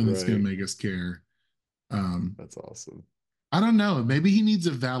 Do something that's gonna Right. make us care. Um, That's awesome. I don't know. Maybe he needs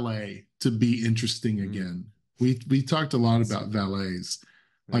a valet to be interesting Mm, again. We talked a lot that's about valets.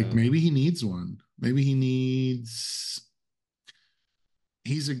 Like yeah. maybe he needs one. Maybe he's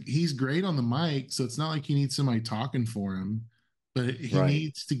great on the mic, so it's not like he needs somebody talking for him, but he Right.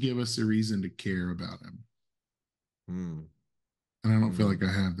 needs to give us a reason to care about him. Hmm. And I don't feel like Hmm.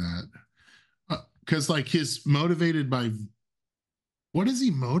 I have that. Because like his motivated by what is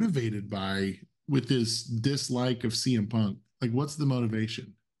he motivated by with this dislike of CM Punk? Like, what's the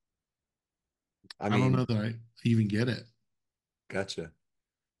motivation? I I don't know mean, that I even get it. gotcha.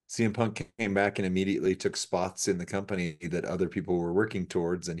 CM Punk came back and immediately took spots in the company that other people were working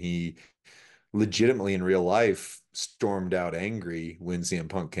towards, and he legitimately in real life stormed out angry when CM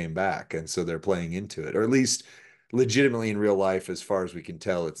Punk came back, and so they're playing into it, or at least legitimately in real life, as far as we can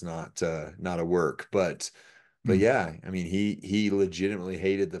tell, it's not a work, but Hmm. yeah, I mean he legitimately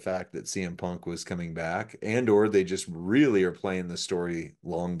hated the fact that CM Punk was coming back, and or they just really are playing the story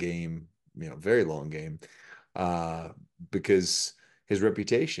long game, very long game, uh, because his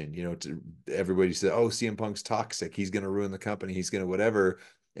reputation, everybody said, "Oh, CM Punk's toxic. He's going to ruin the company. He's going to whatever."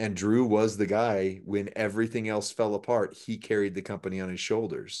 And Drew was the guy when everything else fell apart. He carried the company on his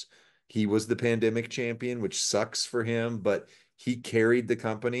shoulders. He was the pandemic champion, which sucks for him, but he carried the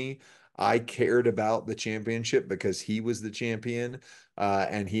company. I cared about the championship because he was the champion,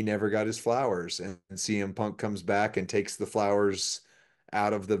 and he never got his flowers. And CM Punk comes back and takes the flowers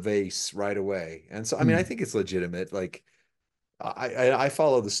out of the vase right away. And so, I mean, I Hmm. think it's legitimate. Like, I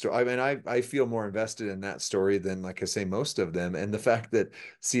follow the story. I mean, I feel more invested in that story than, like I say, most of them. And the fact that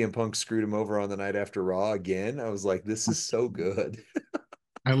CM Punk screwed him over on the night after Raw again, I was like, this is so good.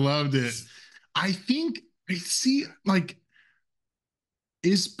 I loved it. I think I see like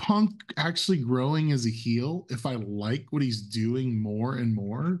is Punk actually growing as a heel? If I like what he's doing more and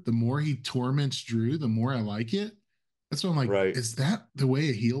more, the more he torments Drew, the more I like it. That's why I'm like, Right. is that the way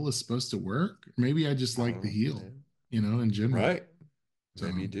a heel is supposed to work? Maybe I just like the Oh, heel, yeah. in general. Right. So,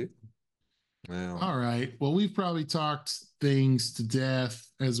 Maybe you do. Well, all right. Well, we've probably talked things to death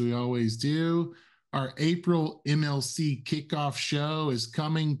as we always do. Our April MLC kickoff show is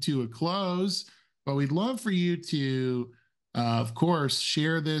coming to a close, but we'd love for you to, of course,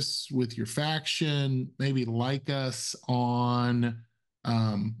 share this with your faction. Maybe like us on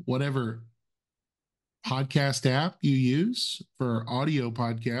whatever podcast app you use for audio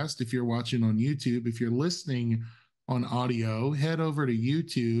podcast. If you're watching on YouTube, if you're listening on audio, head over to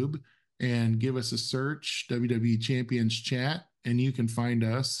YouTube and give us a search, WWE Champions Chat, and you can find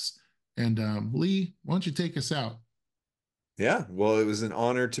us. And Lee, why don't you take us out? yeah. Well, it was an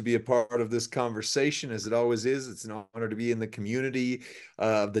honor to be a part of this conversation, as it always is. It's an honor to be in the community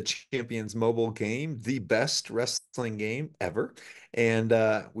of the Champions mobile game, the best wrestling game ever. And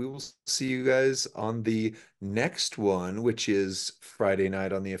we will see you guys on the next one, which is Friday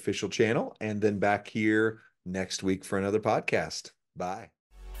night on the official channel, and then back here next week for another podcast. Bye.